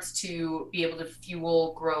to be able to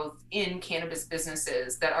fuel growth in cannabis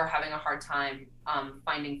businesses that are having a hard time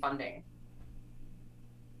finding funding.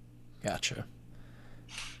 Gotcha.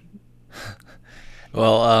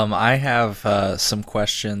 Well, I have some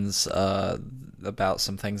questions about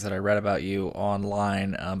some things that I read about you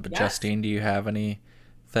online. But yes. Justine, do you have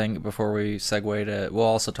anything before we segue to? We'll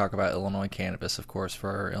also talk about Illinois cannabis, of course, for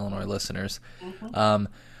our Illinois listeners. Mm-hmm.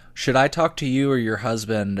 Should I talk to you or your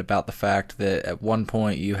husband about the fact that at one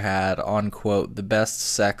point you had, on quote, the best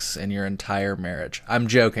sex in your entire marriage? I'm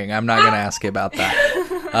joking. I'm not going to ask you about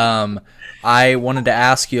that. I wanted to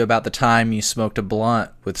ask you about the time you smoked a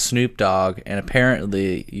blunt with Snoop Dogg, and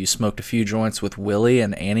apparently you smoked a few joints with Willie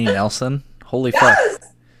and Annie Nelson. Holy fuck.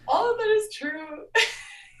 All of that is true.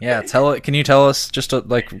 Yeah, can you tell us just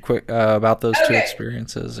quick about those two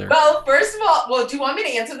experiences? Or? Well, first of all, do you want me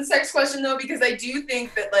to answer the sex question though? Because I do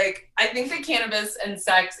think that I think that cannabis and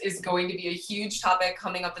sex is going to be a huge topic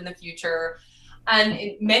coming up in the future.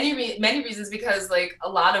 And many reasons, because a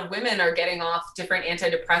lot of women are getting off different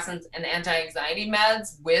antidepressants and anti-anxiety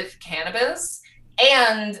meds with cannabis.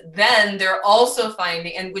 And then they're also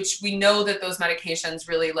finding, and which we know that those medications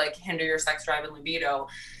really hinder your sex drive and libido.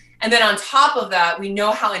 And then on top of that, we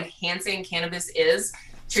know how enhancing cannabis is.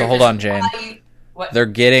 So hold on, Jane. They're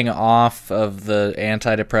getting off of the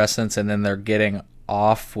antidepressants and then they're getting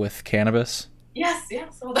off with cannabis? Yes.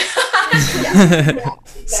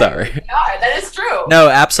 Sorry. Yeah, that is true. No,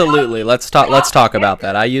 absolutely. Let's talk about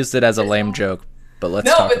that. I used it as a lame joke, but let's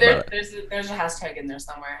talk about it. There's a hashtag in there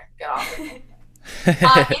somewhere. Get off of it.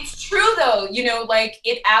 It's true though,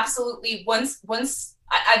 it absolutely, once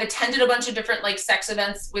I've attended a bunch of different sex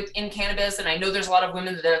events within cannabis, and I know there's a lot of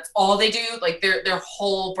women that that's all they do. Their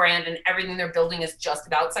whole brand and everything they're building is just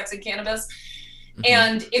about sex and cannabis. Mm-hmm.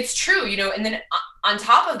 And it's true, and then on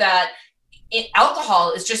top of that,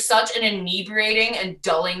 alcohol is just such an inebriating and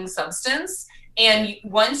dulling substance. And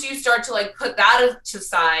once you start to like put that to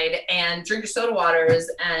side and drink your soda waters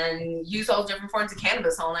and use all different forms of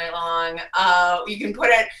cannabis all night long, you can put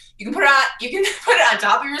it on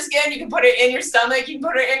top of your skin, you can put it in your stomach, you can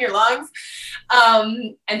put it in your lungs.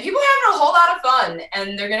 And people are having a whole lot of fun,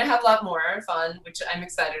 and they're gonna have a lot more fun, which I'm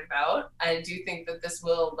excited about. I do think that this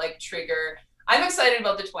will like trigger. I'm excited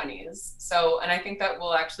about the 20s, and I think that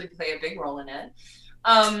will actually play a big role in it.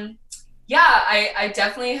 Yeah, I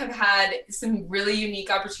definitely have had some really unique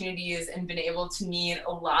opportunities and been able to meet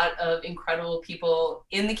a lot of incredible people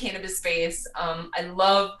in the cannabis space. I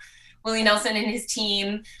love Willie Nelson and his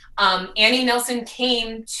team. Annie Nelson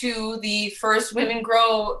came to the first Women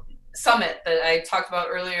Grow Summit that I talked about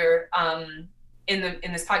earlier in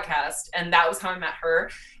this podcast, and that was how I met her,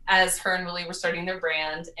 as her and Willie were starting their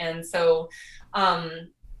brand. And so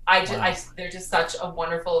they're just such a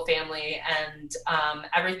wonderful family, and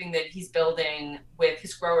everything that he's building with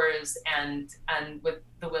his growers and with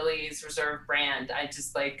the Willie's Reserve brand, I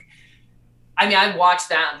watch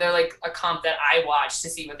them. They're like a comp that I watch to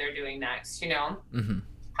see what they're doing next, you know? Mm-hmm.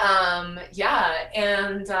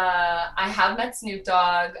 And I have met Snoop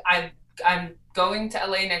Dogg. I'm going to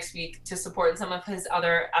LA next week to support some of his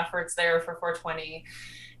other efforts there for 420.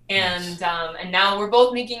 And nice. And now we're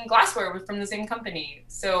both making glassware from the same company.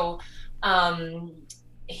 So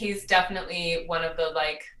he's definitely one of the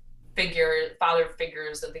like father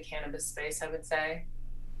figures of the cannabis space, I would say.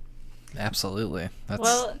 Absolutely. That's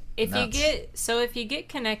well, if nuts. you get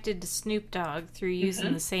connected to Snoop Dogg through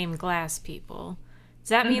using the same glass people, does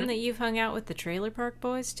that mean that you've hung out with the Trailer Park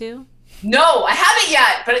Boys too? No, I haven't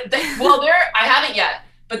yet. But I haven't yet.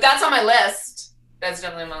 But that's on my list. That's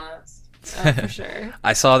definitely on my list. Oh, for sure.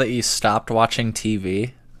 I saw that you stopped watching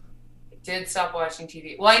TV. I did stop watching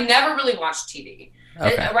TV. Well, I never really watched TV.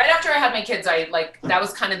 Okay. Right after I had my kids, that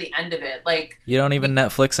was kind of the end of it. Like, you don't even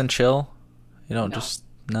Netflix and chill? You don't just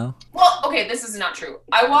no? Well, okay, this is not true.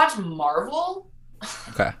 I watch Marvel.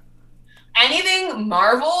 Okay. Anything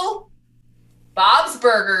Marvel, Bob's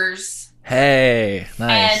Burgers. Hey,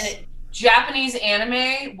 nice. And Japanese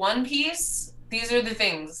anime, One Piece. These are the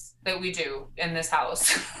things that we do in this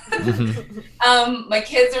house. My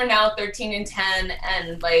kids are now 13 and 10,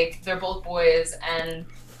 and like they're both boys, and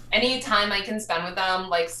any time I can spend with them,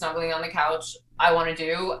 like snuggling on the couch, I want to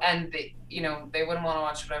do. And they wouldn't want to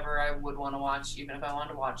watch whatever I would want to watch, even if I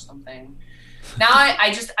wanted to watch something. Now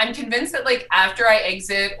I'm convinced that like after I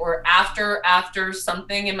exit or after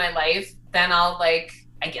something in my life, then I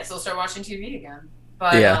guess I'll start watching TV again.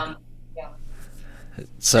 But yeah.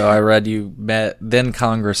 So I read you met then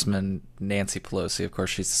Congressman Nancy Pelosi. Of course,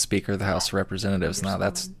 she's the Speaker of the House of Representatives now.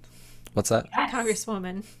 What's that? Yes.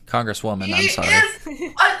 Congresswoman. I'm sorry.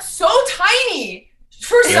 Is so tiny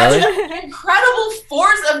for such an incredible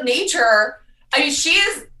force of nature. I mean, she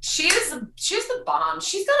is the bomb.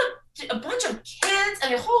 She's got a bunch of kids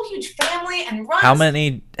and a whole huge family and runs.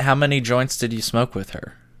 How many joints did you smoke with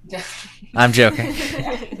her? I'm joking.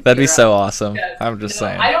 That'd be so awesome. Yeah. I'm just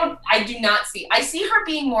saying. I do not see. I see her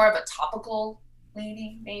being more of a topical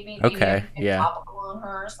lady, maybe. Okay. Maybe topical on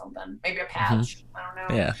her or something. Maybe a patch. I don't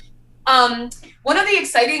know. Yeah. One of the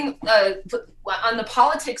exciting on the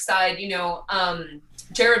politics side,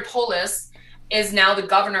 Jared Polis is now the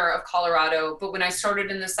governor of Colorado. But when I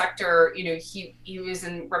started in the sector, he was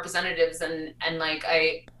in representatives and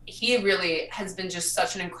he really has been just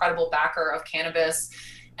such an incredible backer of cannabis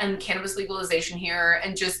and cannabis legalization here,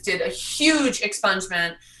 and just did a huge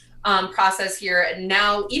expungement process here. And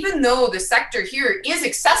now, even though the sector here is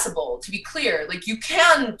accessible, to be clear, like you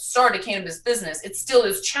can start a cannabis business, it still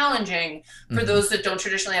is challenging for those that don't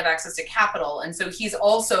traditionally have access to capital. And so he's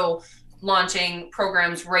also launching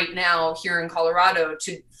programs right now here in Colorado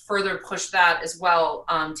to further push that as well,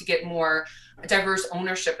 to get more diverse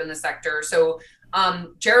ownership in the sector. So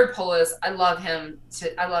Jared Polis, I love him,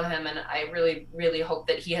 and I really, really hope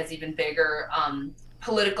that he has even bigger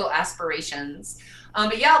political aspirations.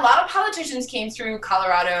 But yeah, a lot of politicians came through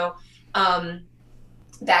Colorado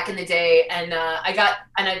back in the day, and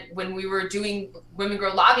when we were doing Women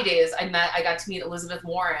Grow Lobby Days, I got to meet Elizabeth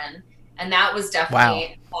Warren, and that was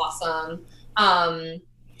definitely awesome.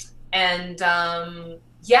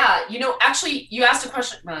 Yeah, actually, you asked a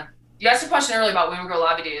question. You asked a question earlier about Women Grow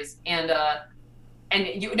Lobby Days, and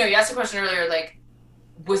you asked a question earlier, like,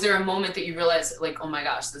 was there a moment that you realized, like, oh my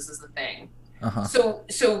gosh, this is the thing? Uh-huh.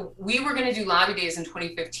 So we were going to do Lobby Days in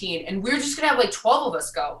 2015, and we were just going to have like 12 of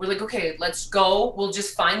us go. We're like, okay, let's go. We'll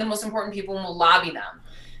just find the most important people and we'll lobby them.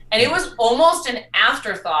 And it was almost an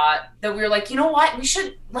afterthought that we were like, you know what?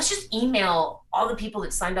 Let's just email all the people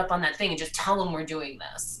that signed up on that thing and just tell them we're doing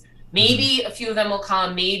this. Maybe a few of them will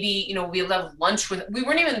come. Maybe, we'll have lunch with, we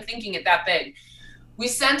weren't even thinking it that big. We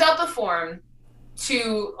sent out the form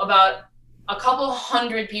to about a couple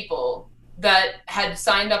hundred people that had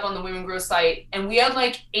signed up on the Women Grow site, and we had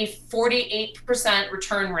like a 48%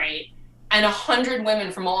 return rate, and 100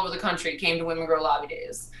 women from all over the country came to Women Grow Lobby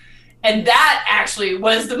Days. And that actually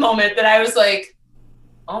was the moment that I was like,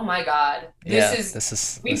 oh my God, this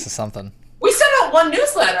is something. We sent out one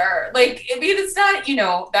newsletter. Like, I mean, it's not, you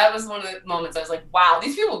know, that was one of the moments I was like, wow,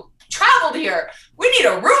 these people traveled here. We need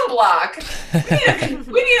a room block.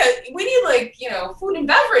 We need like, you know, food and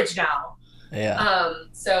beverage now. Yeah.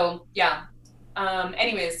 So yeah.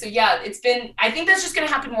 Anyways, so yeah, I think that's just going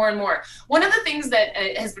to happen more and more. One of the things that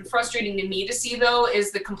has been frustrating to me to see, though,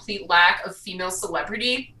 is the complete lack of female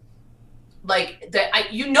celebrity. Like that,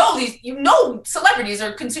 celebrities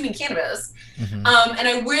are consuming cannabis. Mm-hmm. And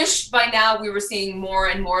I wish by now we were seeing more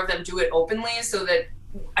and more of them do it openly, so that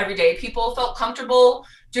everyday people felt comfortable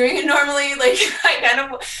doing it normally. Like,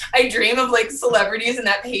 I dream of like celebrities in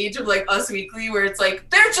that page of like Us Weekly where it's like,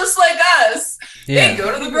 they're just like us. Yeah. They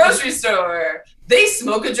go to the grocery store. They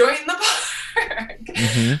smoke a joint in the park.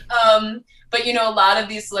 Mm-hmm. But, you know, a lot of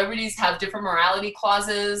these celebrities have different morality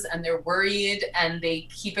clauses, and they're worried, and they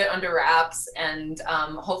keep it under wraps. And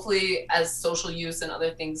hopefully as social use and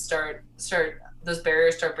other things start those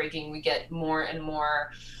barriers start breaking, we get more and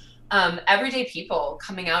more everyday people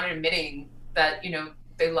coming out and admitting that, you know,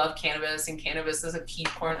 they love cannabis, and cannabis is a key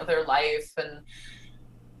part of their life.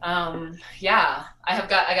 And yeah, I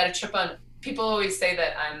got a chip on. People always say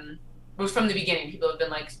that from the beginning, people have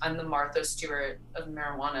been like, I'm the Martha Stewart of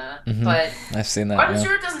marijuana. Mm-hmm. But I've seen that. Martha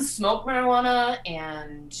Stewart doesn't smoke marijuana,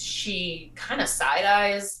 and she kind of side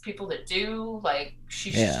eyes people that do. Like,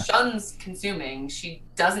 she shuns consuming. She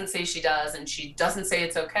doesn't say she does, and she doesn't say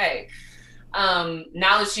it's okay.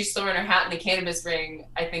 Now that she's throwing her hat in the cannabis ring,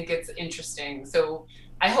 I think it's interesting. So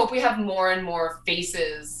I hope we have more and more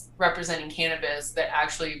faces representing cannabis that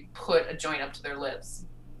actually put a joint up to their lips.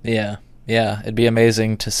 Yeah, it'd be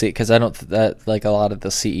amazing to see, because I don't that like a lot of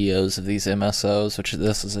the CEOs of these MSOs, which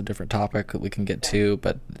this is a different topic that we can get to,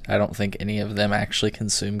 but I don't think any of them actually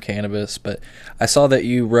consume cannabis. But I saw that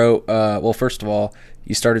you wrote, well, first of all,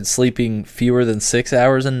 you started sleeping fewer than 6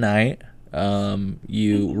 hours a night.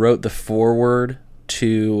 You wrote the foreword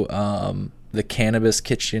to the Cannabis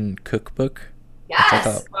Kitchen Cookbook.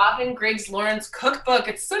 Yes, Robin Griggs Lawrence cookbook.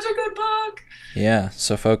 It's such a good book. Yeah,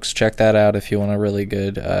 so folks, check that out if you want a really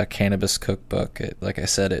good cannabis cookbook. Like I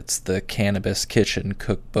said, it's the Cannabis Kitchen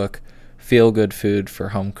Cookbook. Feel good food for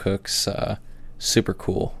home cooks. Super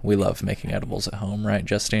cool. We love making edibles at home, right,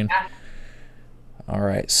 Justine? Yeah. All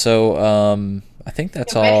right, so I think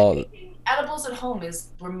that's all. Making edibles at home is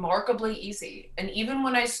remarkably easy. And even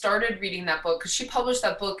when I started reading that book, because she published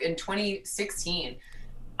that book in 2016,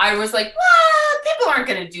 I was like, what? People aren't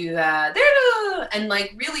going to do that. And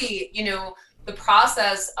like, really, you know, the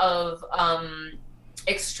process of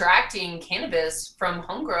extracting cannabis from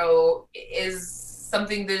home grow is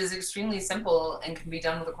something that is extremely simple and can be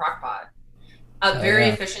done with a crock pot very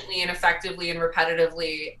efficiently and effectively and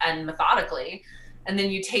repetitively and methodically. And then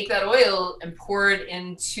you take that oil and pour it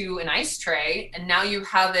into an ice tray, and now you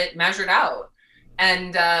have it measured out.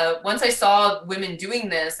 And once I saw women doing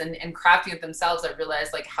this and crafting it themselves, I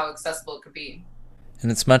realized like how accessible it could be.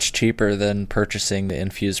 And it's much cheaper than purchasing the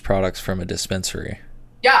infused products from a dispensary.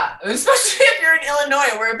 Yeah, especially if you're in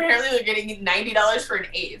Illinois, where apparently they're getting $90 for an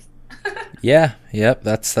eighth. Yep,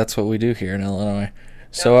 that's what we do here in Illinois.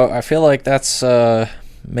 So I feel like that's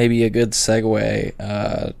maybe a good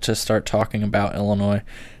segue to start talking about Illinois.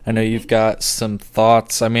 I know you've got some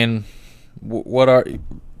thoughts. I mean, what are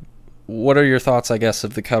your thoughts, I guess,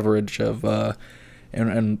 of the coverage of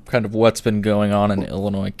and kind of what's been going on in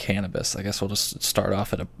Illinois cannabis? I guess we'll just start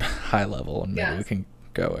off at a high level, and maybe we can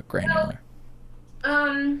go at granular.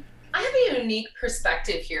 Well, I have a unique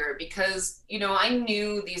perspective here because, you know, I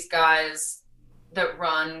knew these guys that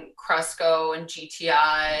run Cresco and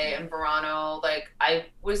GTI and Verano. Like, I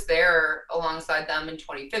was there alongside them in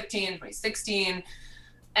 2015, 2016.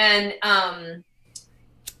 And I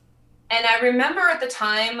remember at the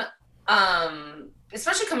time,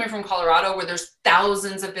 especially coming from Colorado, where there's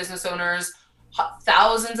thousands of business owners,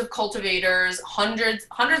 thousands of cultivators, hundreds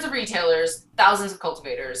of retailers, thousands of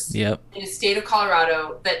cultivators. Yep. In a state of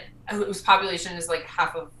Colorado that whose population is like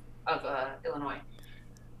half of Illinois.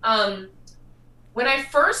 When I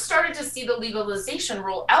first started to see the legalization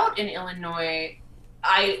roll out in Illinois,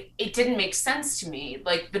 it didn't make sense to me.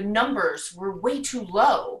 Like, the numbers were way too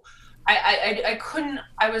low. I couldn't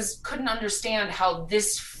understand how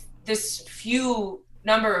this few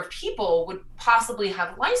number of people would possibly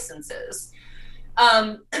have licenses.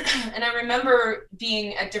 And I remember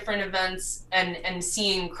being at different events and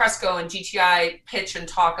seeing Cresco and GTI pitch and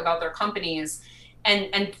talk about their companies.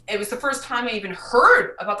 And it was the first time I even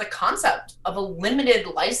heard about the concept of a limited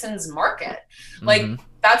license market. Like,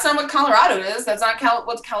 that's not what Colorado is. That's not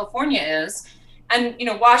what California is. And, you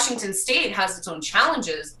know, Washington State has its own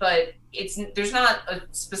challenges, but there's not a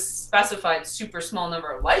specified super small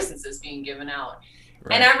number of licenses being given out.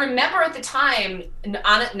 Right. And I remember at the time,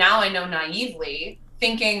 now I know naively,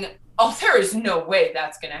 thinking, oh, there is no way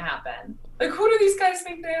that's going to happen. Like, who do these guys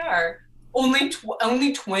think they are? Only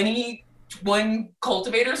 21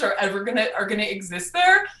 cultivators are gonna exist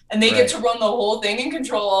there, and they get to run the whole thing and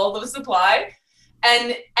control all the supply.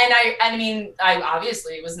 And I mean, I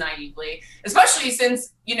obviously was naively, especially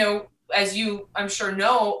since, you know, as you I'm sure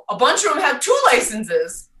know, a bunch of them have 2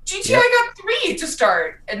 licenses. GTI got 3 to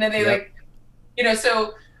start, and then they like, you know,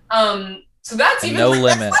 so that's and even no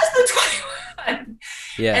limit. That's less than 21.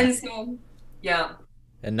 Yeah. And so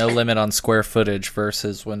and no limit on square footage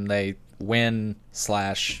versus when they when/if.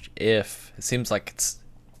 It seems like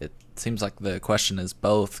the question is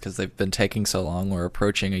both, because they've been taking so long. We're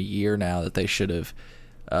approaching a year now that they should have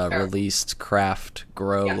released craft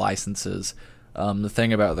grow licenses. The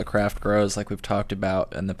thing about the craft grows, like we've talked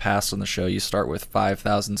about in the past on the show, you start with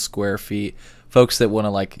 5,000 square feet. Folks that want to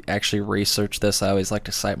like actually research this, I always like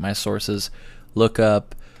to cite my sources. Look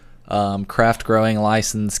up craft growing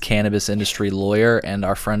license cannabis industry lawyer, and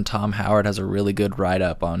our friend Tom Howard has a really good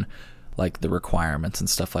write-up on like the requirements and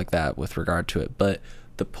stuff like that with regard to it. But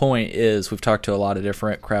the point is, we've talked to a lot of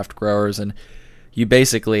different craft growers, and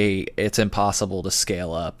it's impossible to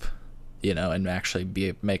scale up, you know, and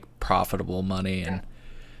actually make profitable money, and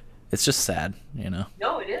it's just sad, you know.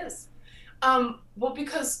 No, it is. Well,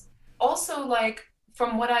 because also, like,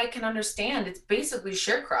 from what I can understand, it's basically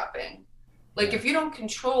sharecropping. Like, if you don't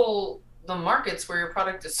control the markets where your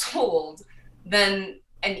product is sold, then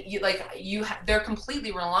they're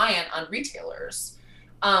completely reliant on retailers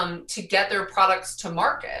to get their products to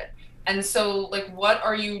market. And so, like, what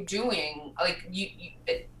are you doing? Like,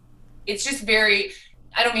 it's just very,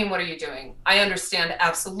 I don't mean what are you doing? I understand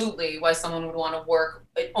absolutely why someone would want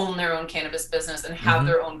to own their own cannabis business and have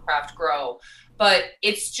their own craft grow. But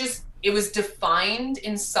it was defined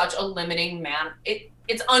in such a limiting manner.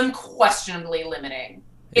 It's unquestionably limiting.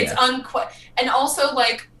 It's and also,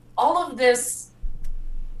 like, all of this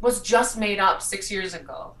was just made up 6 years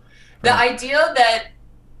ago. The idea that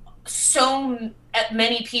so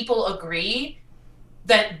many people agree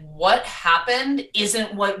that what happened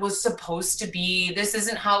isn't what was supposed to be. This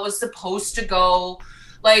isn't how it was supposed to go.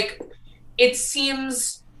 Like, it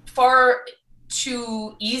seems far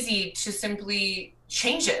too easy to simply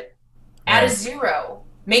change it. Add a 0,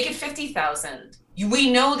 make it 50,000.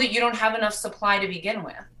 We know that you don't have enough supply to begin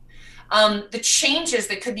with. The changes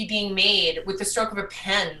that could be being made with the stroke of a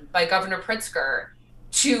pen by Governor Pritzker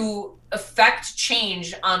to affect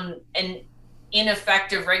change on an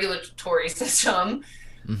ineffective regulatory system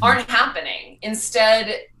aren't happening.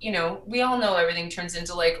 Instead, you know, we all know everything turns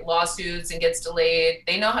into like lawsuits and gets delayed.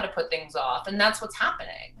 They know how to put things off, and that's what's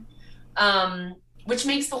happening, which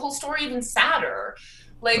makes the whole story even sadder.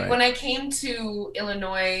 Like, when I came to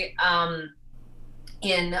Illinois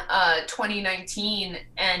in 2019,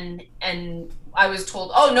 and I was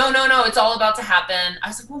told, oh, no, it's all about to happen. I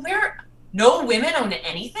was like, well, no women own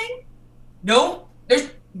anything? No,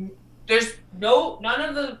 there's none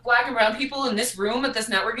of the Black and brown people in this room at this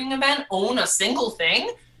networking event own a single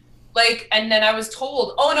thing. Like, and then I was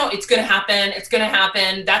told, oh no, it's going to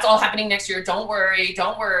happen. That's all happening next year. Don't worry.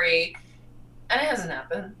 And it hasn't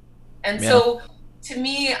happened. And so to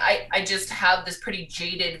me, I just have this pretty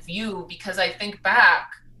jaded view, because I think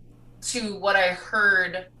back to what I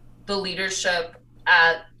heard the leadership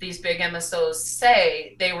at these big MSOs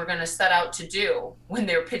say they were going to set out to do when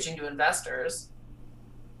they were pitching to investors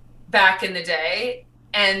back in the day.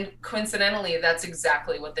 And coincidentally, that's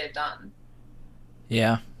exactly what they've done.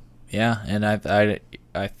 Yeah. And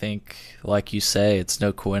I think, like you say, it's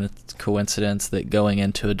no coincidence that going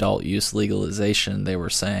into adult use legalization, they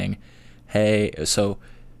were saying, hey, so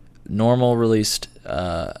NORML released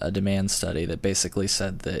a demand study that basically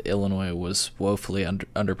said that Illinois was woefully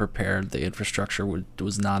underprepared. The infrastructure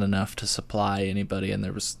was not enough to supply anybody, and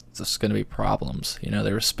there was just going to be problems. You know,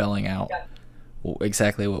 they were spelling out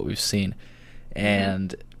exactly what we've seen.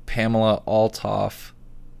 And Pamela Althoff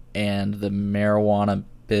and the Marijuana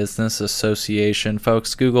Business Association,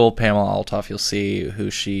 folks, Google Pamela Althoff, you'll see who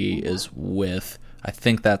she is with. I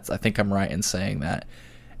think I'm right in saying that.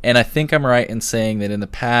 And I think I'm right in saying that in the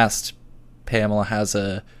past,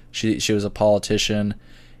 Pamela she was a politician,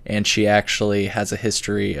 and she actually has a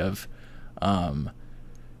history of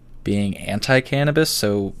being anti-cannabis.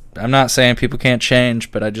 So I'm not saying people can't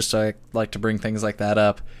change, but I like to bring things like that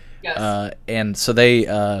up. Yes. And so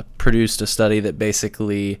they produced a study that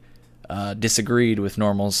basically disagreed with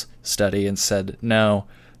NORML's study and said, no,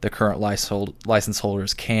 the current license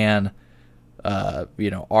holders can, are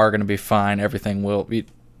going to be fine. Everything will be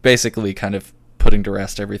basically kind of putting to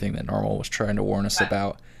rest everything that NORML was trying to warn us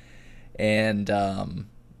about. And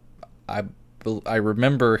I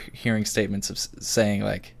remember hearing statements of saying,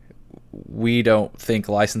 like, we don't think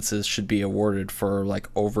licenses should be awarded for like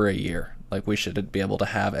over a year. Like, we should be able to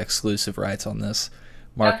have exclusive rights on this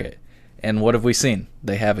market. Yeah. And what have we seen?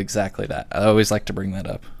 They have exactly that. I always like to bring that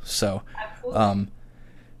up. So,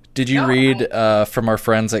 did you read from our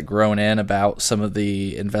friends at Grown In about some of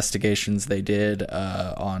the investigations they did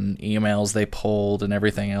on emails they pulled and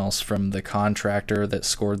everything else from the contractor that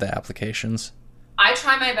scored the applications? I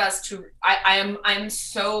try my best to. I'm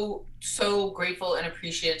so grateful and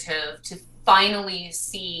appreciative to finally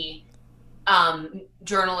see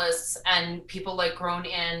journalists and people like Grown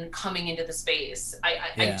In coming into the space.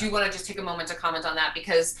 I do want to just take a moment to comment on that,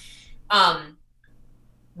 because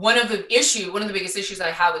one of the biggest issues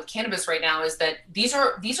I have with cannabis right now is that these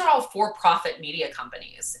are all for-profit media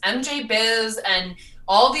companies. MJ Biz and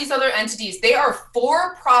all these other entities, they are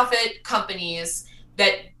for-profit companies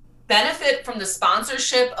that benefit from the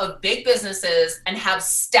sponsorship of big businesses and have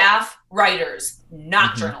staff writers,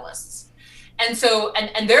 not journalists. And so,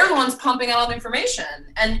 and they're the ones pumping out all the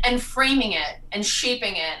information and framing it and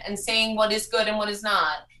shaping it and saying what is good and what is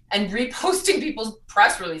not, and reposting people's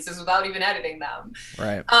press releases without even editing them.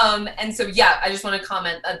 Right. And so, yeah, I just want to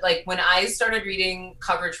comment that, like, when I started reading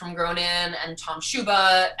coverage from Grown In and Tom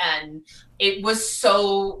Schuba, and it was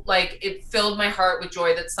so, like, it filled my heart with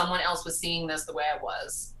joy that someone else was seeing this the way I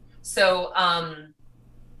was. So,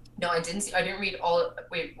 no, I didn't read all.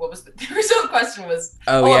 Wait, what was the original question? Was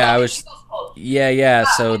yeah.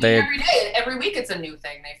 So they every week it's a new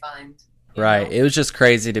thing they find. Right. It was just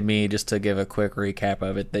crazy to me, just to give a quick recap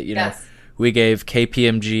of it, that know we gave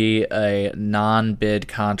KPMG a non-bid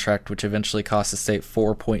contract, which eventually cost the state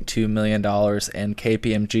 $4.2 million, and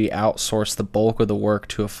KPMG outsourced the bulk of the work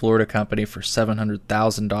to a Florida company for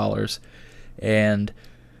 $700,000, and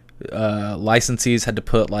licensees had to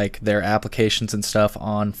put like their applications and stuff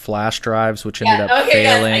on flash drives, which ended up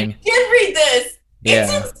failing. Yes, I did read this.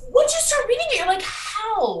 Yeah. Once you start reading it, you're like,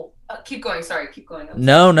 how? Keep going. Sorry, keep going.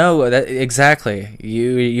 No, exactly.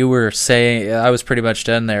 You were saying, I was pretty much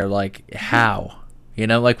done there. Like, how?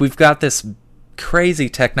 Like, we've got this crazy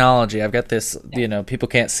technology. I've got this, people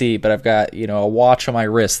can't see, but I've got, a watch on my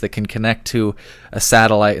wrist that can connect to a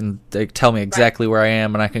satellite and they tell me exactly where I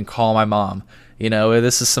am, and I can call my mom.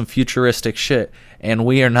 This is some futuristic shit, and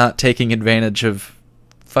we are not taking advantage of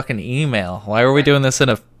fucking email. Why are we doing this in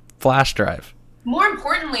a flash drive? More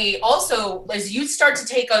importantly, also, as you start to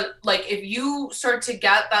take if you start to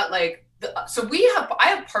get that, I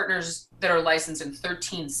have partners that are licensed in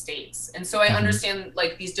 13 states. And so I understand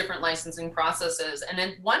like these different licensing processes. And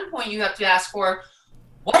at one point you have to ask for,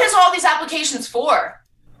 what is all these applications for?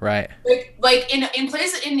 Right. Like in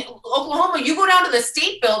places in Oklahoma, you go down to the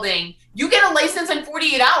state building, you get a license in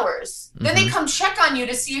 48 hours. Then they come check on you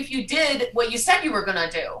to see if you did what you said you were going to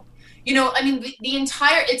do. The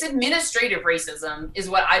entire, it's administrative racism is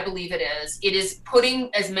what I believe it is. It is putting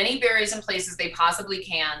as many barriers in place as they possibly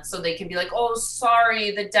can so they can be like, oh, sorry,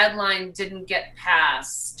 the deadline didn't get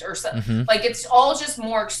passed, or something. Like, it's all just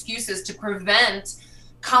more excuses to prevent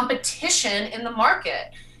competition in the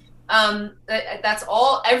market. That's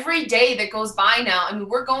all. Every day that goes by now,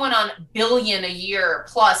 we're going on billion a year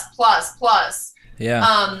plus.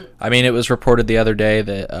 Yeah. It was reported the other day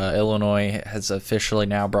that Illinois has officially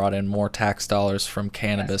now brought in more tax dollars from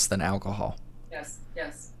cannabis than alcohol. Yes.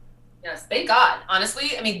 Thank God.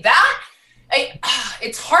 Honestly,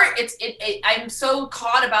 it's hard. I'm so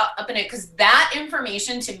caught up in it, because that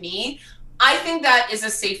information to me, I think that is a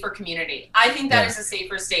safer community. I think that is a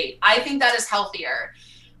safer state. I think that is healthier.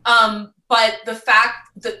 But the fact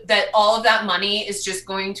that all of that money is just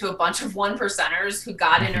going to a bunch of 1%ers who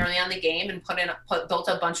got in early on the game and built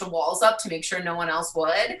a bunch of walls up to make sure no one else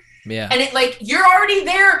would. Yeah. And you're already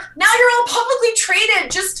there. Now you're all publicly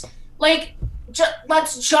traded.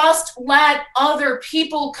 Let's just let other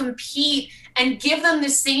people compete and give them the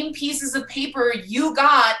same pieces of paper you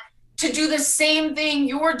got to do the same thing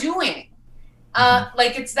you're doing.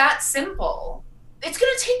 It's that simple. It's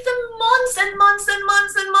going to take them months and months and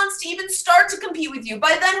months and months to even start to compete with you.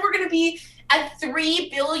 By then, we're going to be at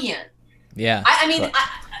 3 billion. Yeah.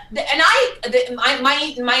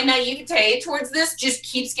 My naivete towards this just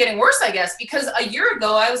keeps getting worse, I guess, because a year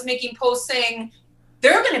ago I was making posts saying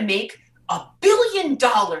they're going to make $1 billion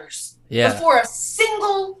Yeah. before a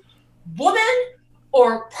single woman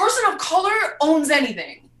or person of color owns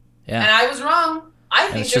anything. Yeah. And I was wrong. I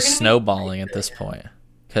think and it's just snowballing at this point.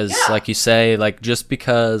 Because, like you say, like just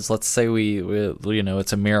because, let's say we, you know,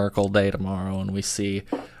 it's a miracle day tomorrow and we see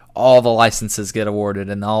all the licenses get awarded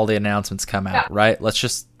and all the announcements come out, right? Let's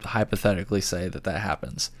just hypothetically say that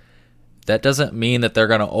happens. That doesn't mean that they're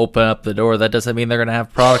going to open up the door. That doesn't mean they're going to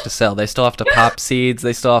have product to sell. They still have to pop seeds.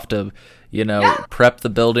 They still have to, you know, prep the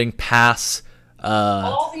building, pass.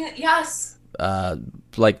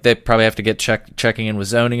 Like they probably have to get checking in with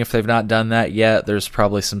zoning if they've not done that yet. There's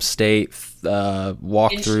probably some state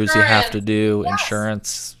walkthroughs you have to do,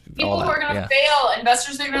 insurance. People who are going to fail,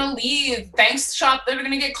 investors that are going to leave, banks shop that are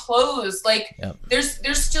going to get closed. Like there's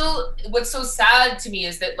still, what's so sad to me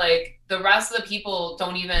is that like the rest of the people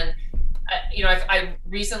don't even, you know, I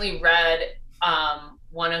recently read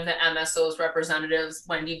one of the MSO's representatives,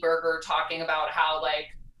 Wendy Berger, talking about how like,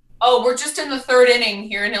 oh, we're just in the third inning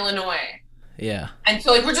here in Illinois. Yeah. And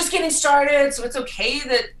so like we're just getting started, so it's okay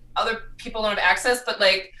that other people don't have access, but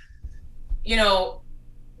like, you know,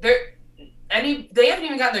 they haven't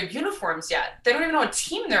even gotten their uniforms yet. They don't even know what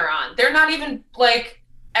team they're on. They're not even like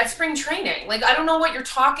at spring training. Like I don't know what you're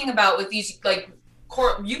talking about with these like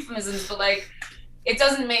core euphemisms, but like it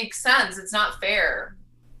doesn't make sense. It's not fair.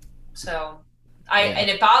 So and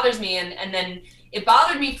it bothers me, and then it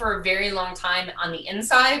bothered me for a very long time on the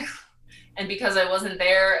inside. And because I wasn't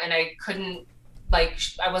there and I couldn't, like,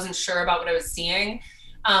 I wasn't sure about what I was seeing.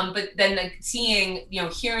 But then like, seeing, you know,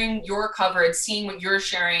 hearing your coverage, seeing what you're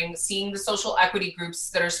sharing, seeing the social equity groups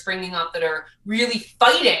that are springing up that are really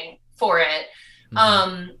fighting for it.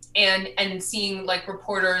 And seeing like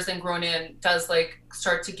reporters and Grown In does like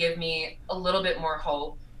start to give me a little bit more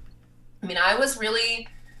hope. I mean, I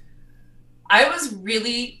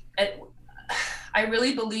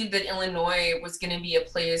really believed that Illinois was going to be a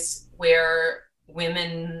place where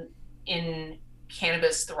women in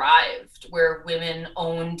cannabis thrived, where women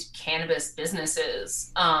owned cannabis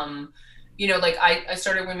businesses. You know, like I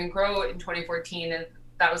started Women Grow in 2014, and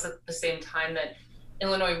that was at the same time that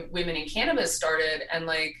Illinois Women in Cannabis started. And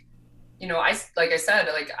like, you know, I said,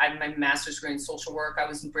 I'm my master's degree in social work. I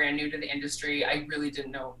was brand new to the industry. I really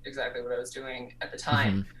didn't know exactly what I was doing at the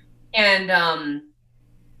time. And,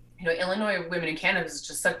 you know, Illinois Women in Cannabis is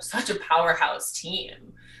just such a powerhouse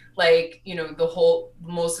team. Like, you know,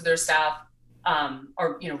 most of their staff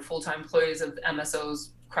are, you know, full-time employees of MSOs,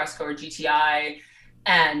 Cresco or GTI.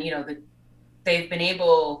 And, you know, they've been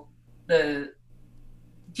able,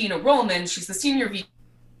 Dina Rollman, she's the senior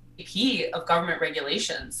VP of government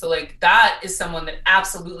relations. So like that is someone that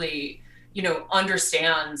absolutely, you know,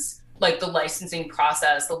 understands like the licensing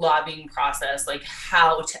process, the lobbying process, like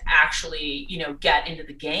how to actually, you know, get into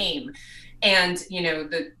the game. And, you know,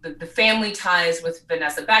 the family ties with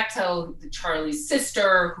Vanessa Bechtel, Charlie's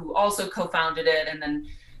sister, who also co-founded it. And then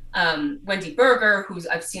Wendy Berger, who's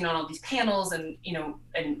I've seen on all these panels and, you know,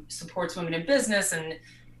 and supports women in business and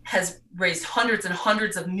has raised hundreds and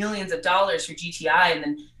hundreds of millions of dollars for GTI. And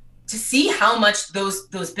then to see how much those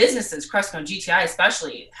businesses, Cresco and GTI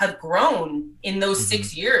especially, have grown in those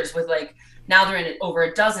 6 years with like, now they're in over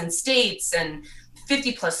a dozen states and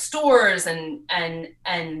 50 plus stores and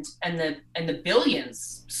the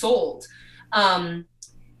billions sold. To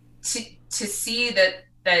see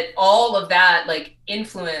that all of that like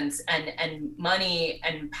influence and money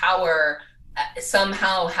and power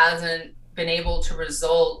somehow hasn't been able to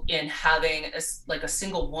result in having a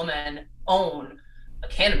single woman own a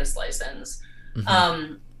cannabis license.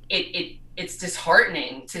 It's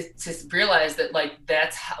disheartening to realize that like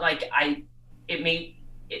that's how, like I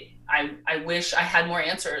wish I had more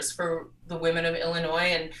answers for the women of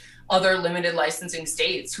Illinois and other limited licensing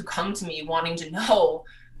states who come to me wanting to know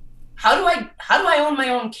how do I own my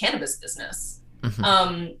own cannabis business?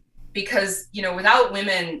 Because, you know, without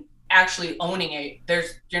women actually owning it,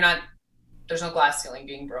 there's no glass ceiling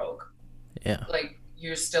being broke. Yeah. Like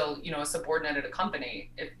you're still, you know, a subordinate at a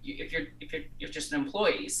company if you're just an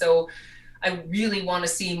employee. So I really want to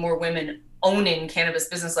see more women owning cannabis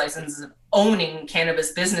business licenses, owning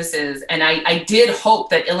cannabis businesses. And I did hope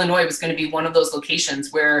that Illinois was going to be one of those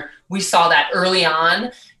locations where we saw that early on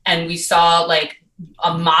and we saw like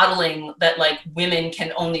a modeling that like women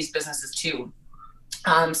can own these businesses too.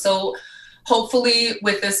 So hopefully in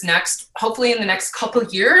the next couple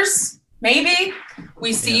of years, maybe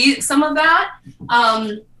we see some of that.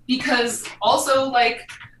 Because also like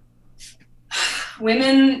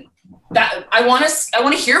women, that I want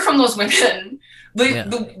to hear from those women. You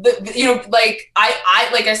know, like I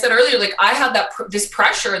like I said earlier, like I have this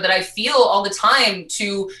pressure that I feel all the time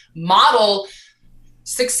to model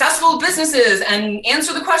successful businesses and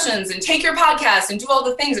answer the questions and take your podcast and do all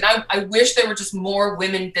the things. And I wish there were just more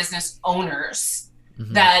women business owners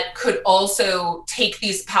that could also take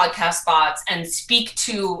these podcast spots and speak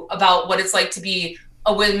to about what it's like to be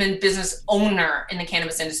a women business owner in the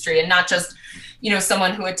cannabis industry, and not just,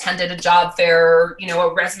 someone who attended a job fair,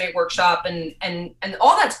 a resume workshop, and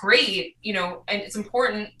all that's great, and it's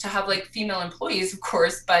important to have like female employees, of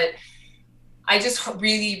course, but I just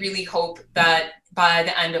really, really hope that by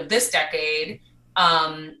the end of this decade,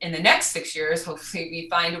 in the next 6 years, hopefully we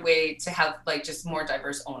find a way to have like just more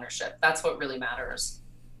diverse ownership. That's what really matters.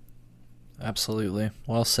 Absolutely.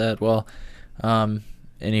 Well said. Well,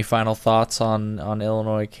 any final thoughts on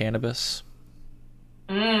Illinois cannabis?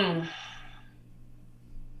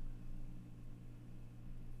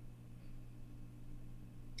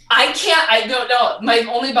 I don't know. My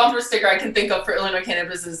only bumper sticker I can think of for Illinois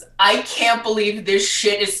cannabis is, I can't believe this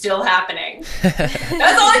shit is still happening.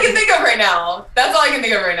 That's all I can think of right now.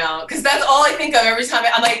 Because that's all I think of every time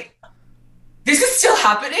I'm like, this is still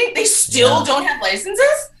happening? They still don't have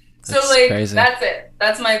licenses? So like, crazy. That's it.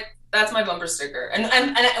 That's my bumper sticker. And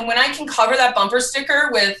when I can cover that bumper sticker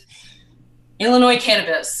with Illinois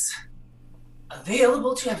cannabis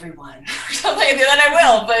available to everyone or something, then I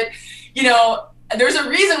will. But, there's a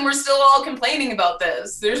reason we're still all complaining about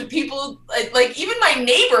this. There's people like even my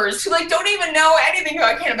neighbors who like don't even know anything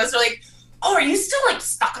about cannabis are like, oh, are you still like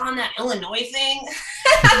stuck on that Illinois thing?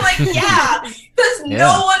 I'm like, yeah, because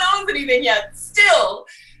no one owns anything yet still.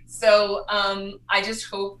 So I just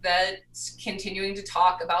hope that continuing to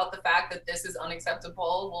talk about the fact that this is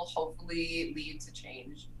unacceptable will hopefully lead to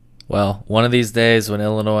change. Well, one of these days when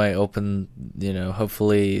Illinois open,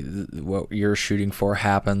 hopefully what you're shooting for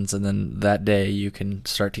happens, and then that day you can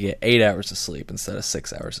start to get 8 hours of sleep instead of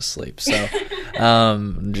 6 hours of sleep. So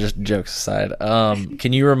just jokes aside,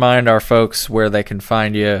 can you remind our folks where they can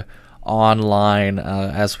find you online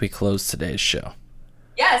as we close today's show?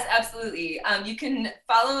 Yes, absolutely. You can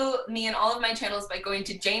follow me in all of my channels by going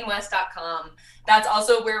to janewest.com. That's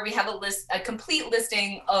also where we have a complete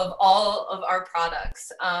listing of all of our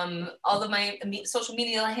products. All of my social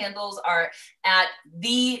media handles are at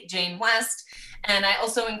the Jane West. And I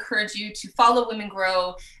also encourage you to follow Women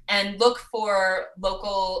Grow and look for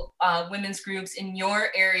local women's groups in your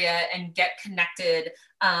area and get connected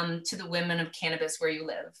to the women of cannabis where you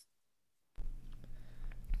live.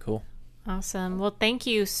 Cool. Awesome. Well, thank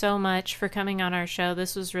you so much for coming on our show.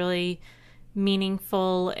 This was really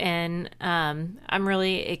meaningful, and I'm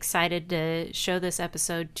really excited to show this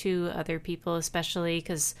episode to other people, especially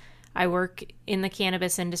because I work in the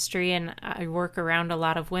cannabis industry and I work around a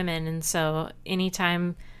lot of women. And so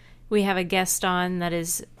anytime we have a guest on that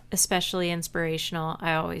is especially inspirational,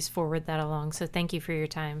 I always forward that along. So thank you for your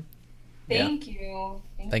time. Thank you.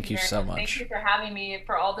 Thank you so much. Thank you for having me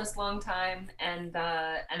for all this long time. And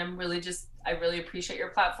I'm really I really appreciate your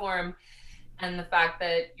platform and the fact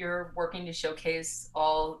that you're working to showcase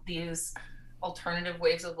all these alternative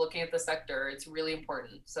ways of looking at the sector. It's really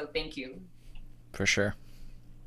important. So thank you. For sure.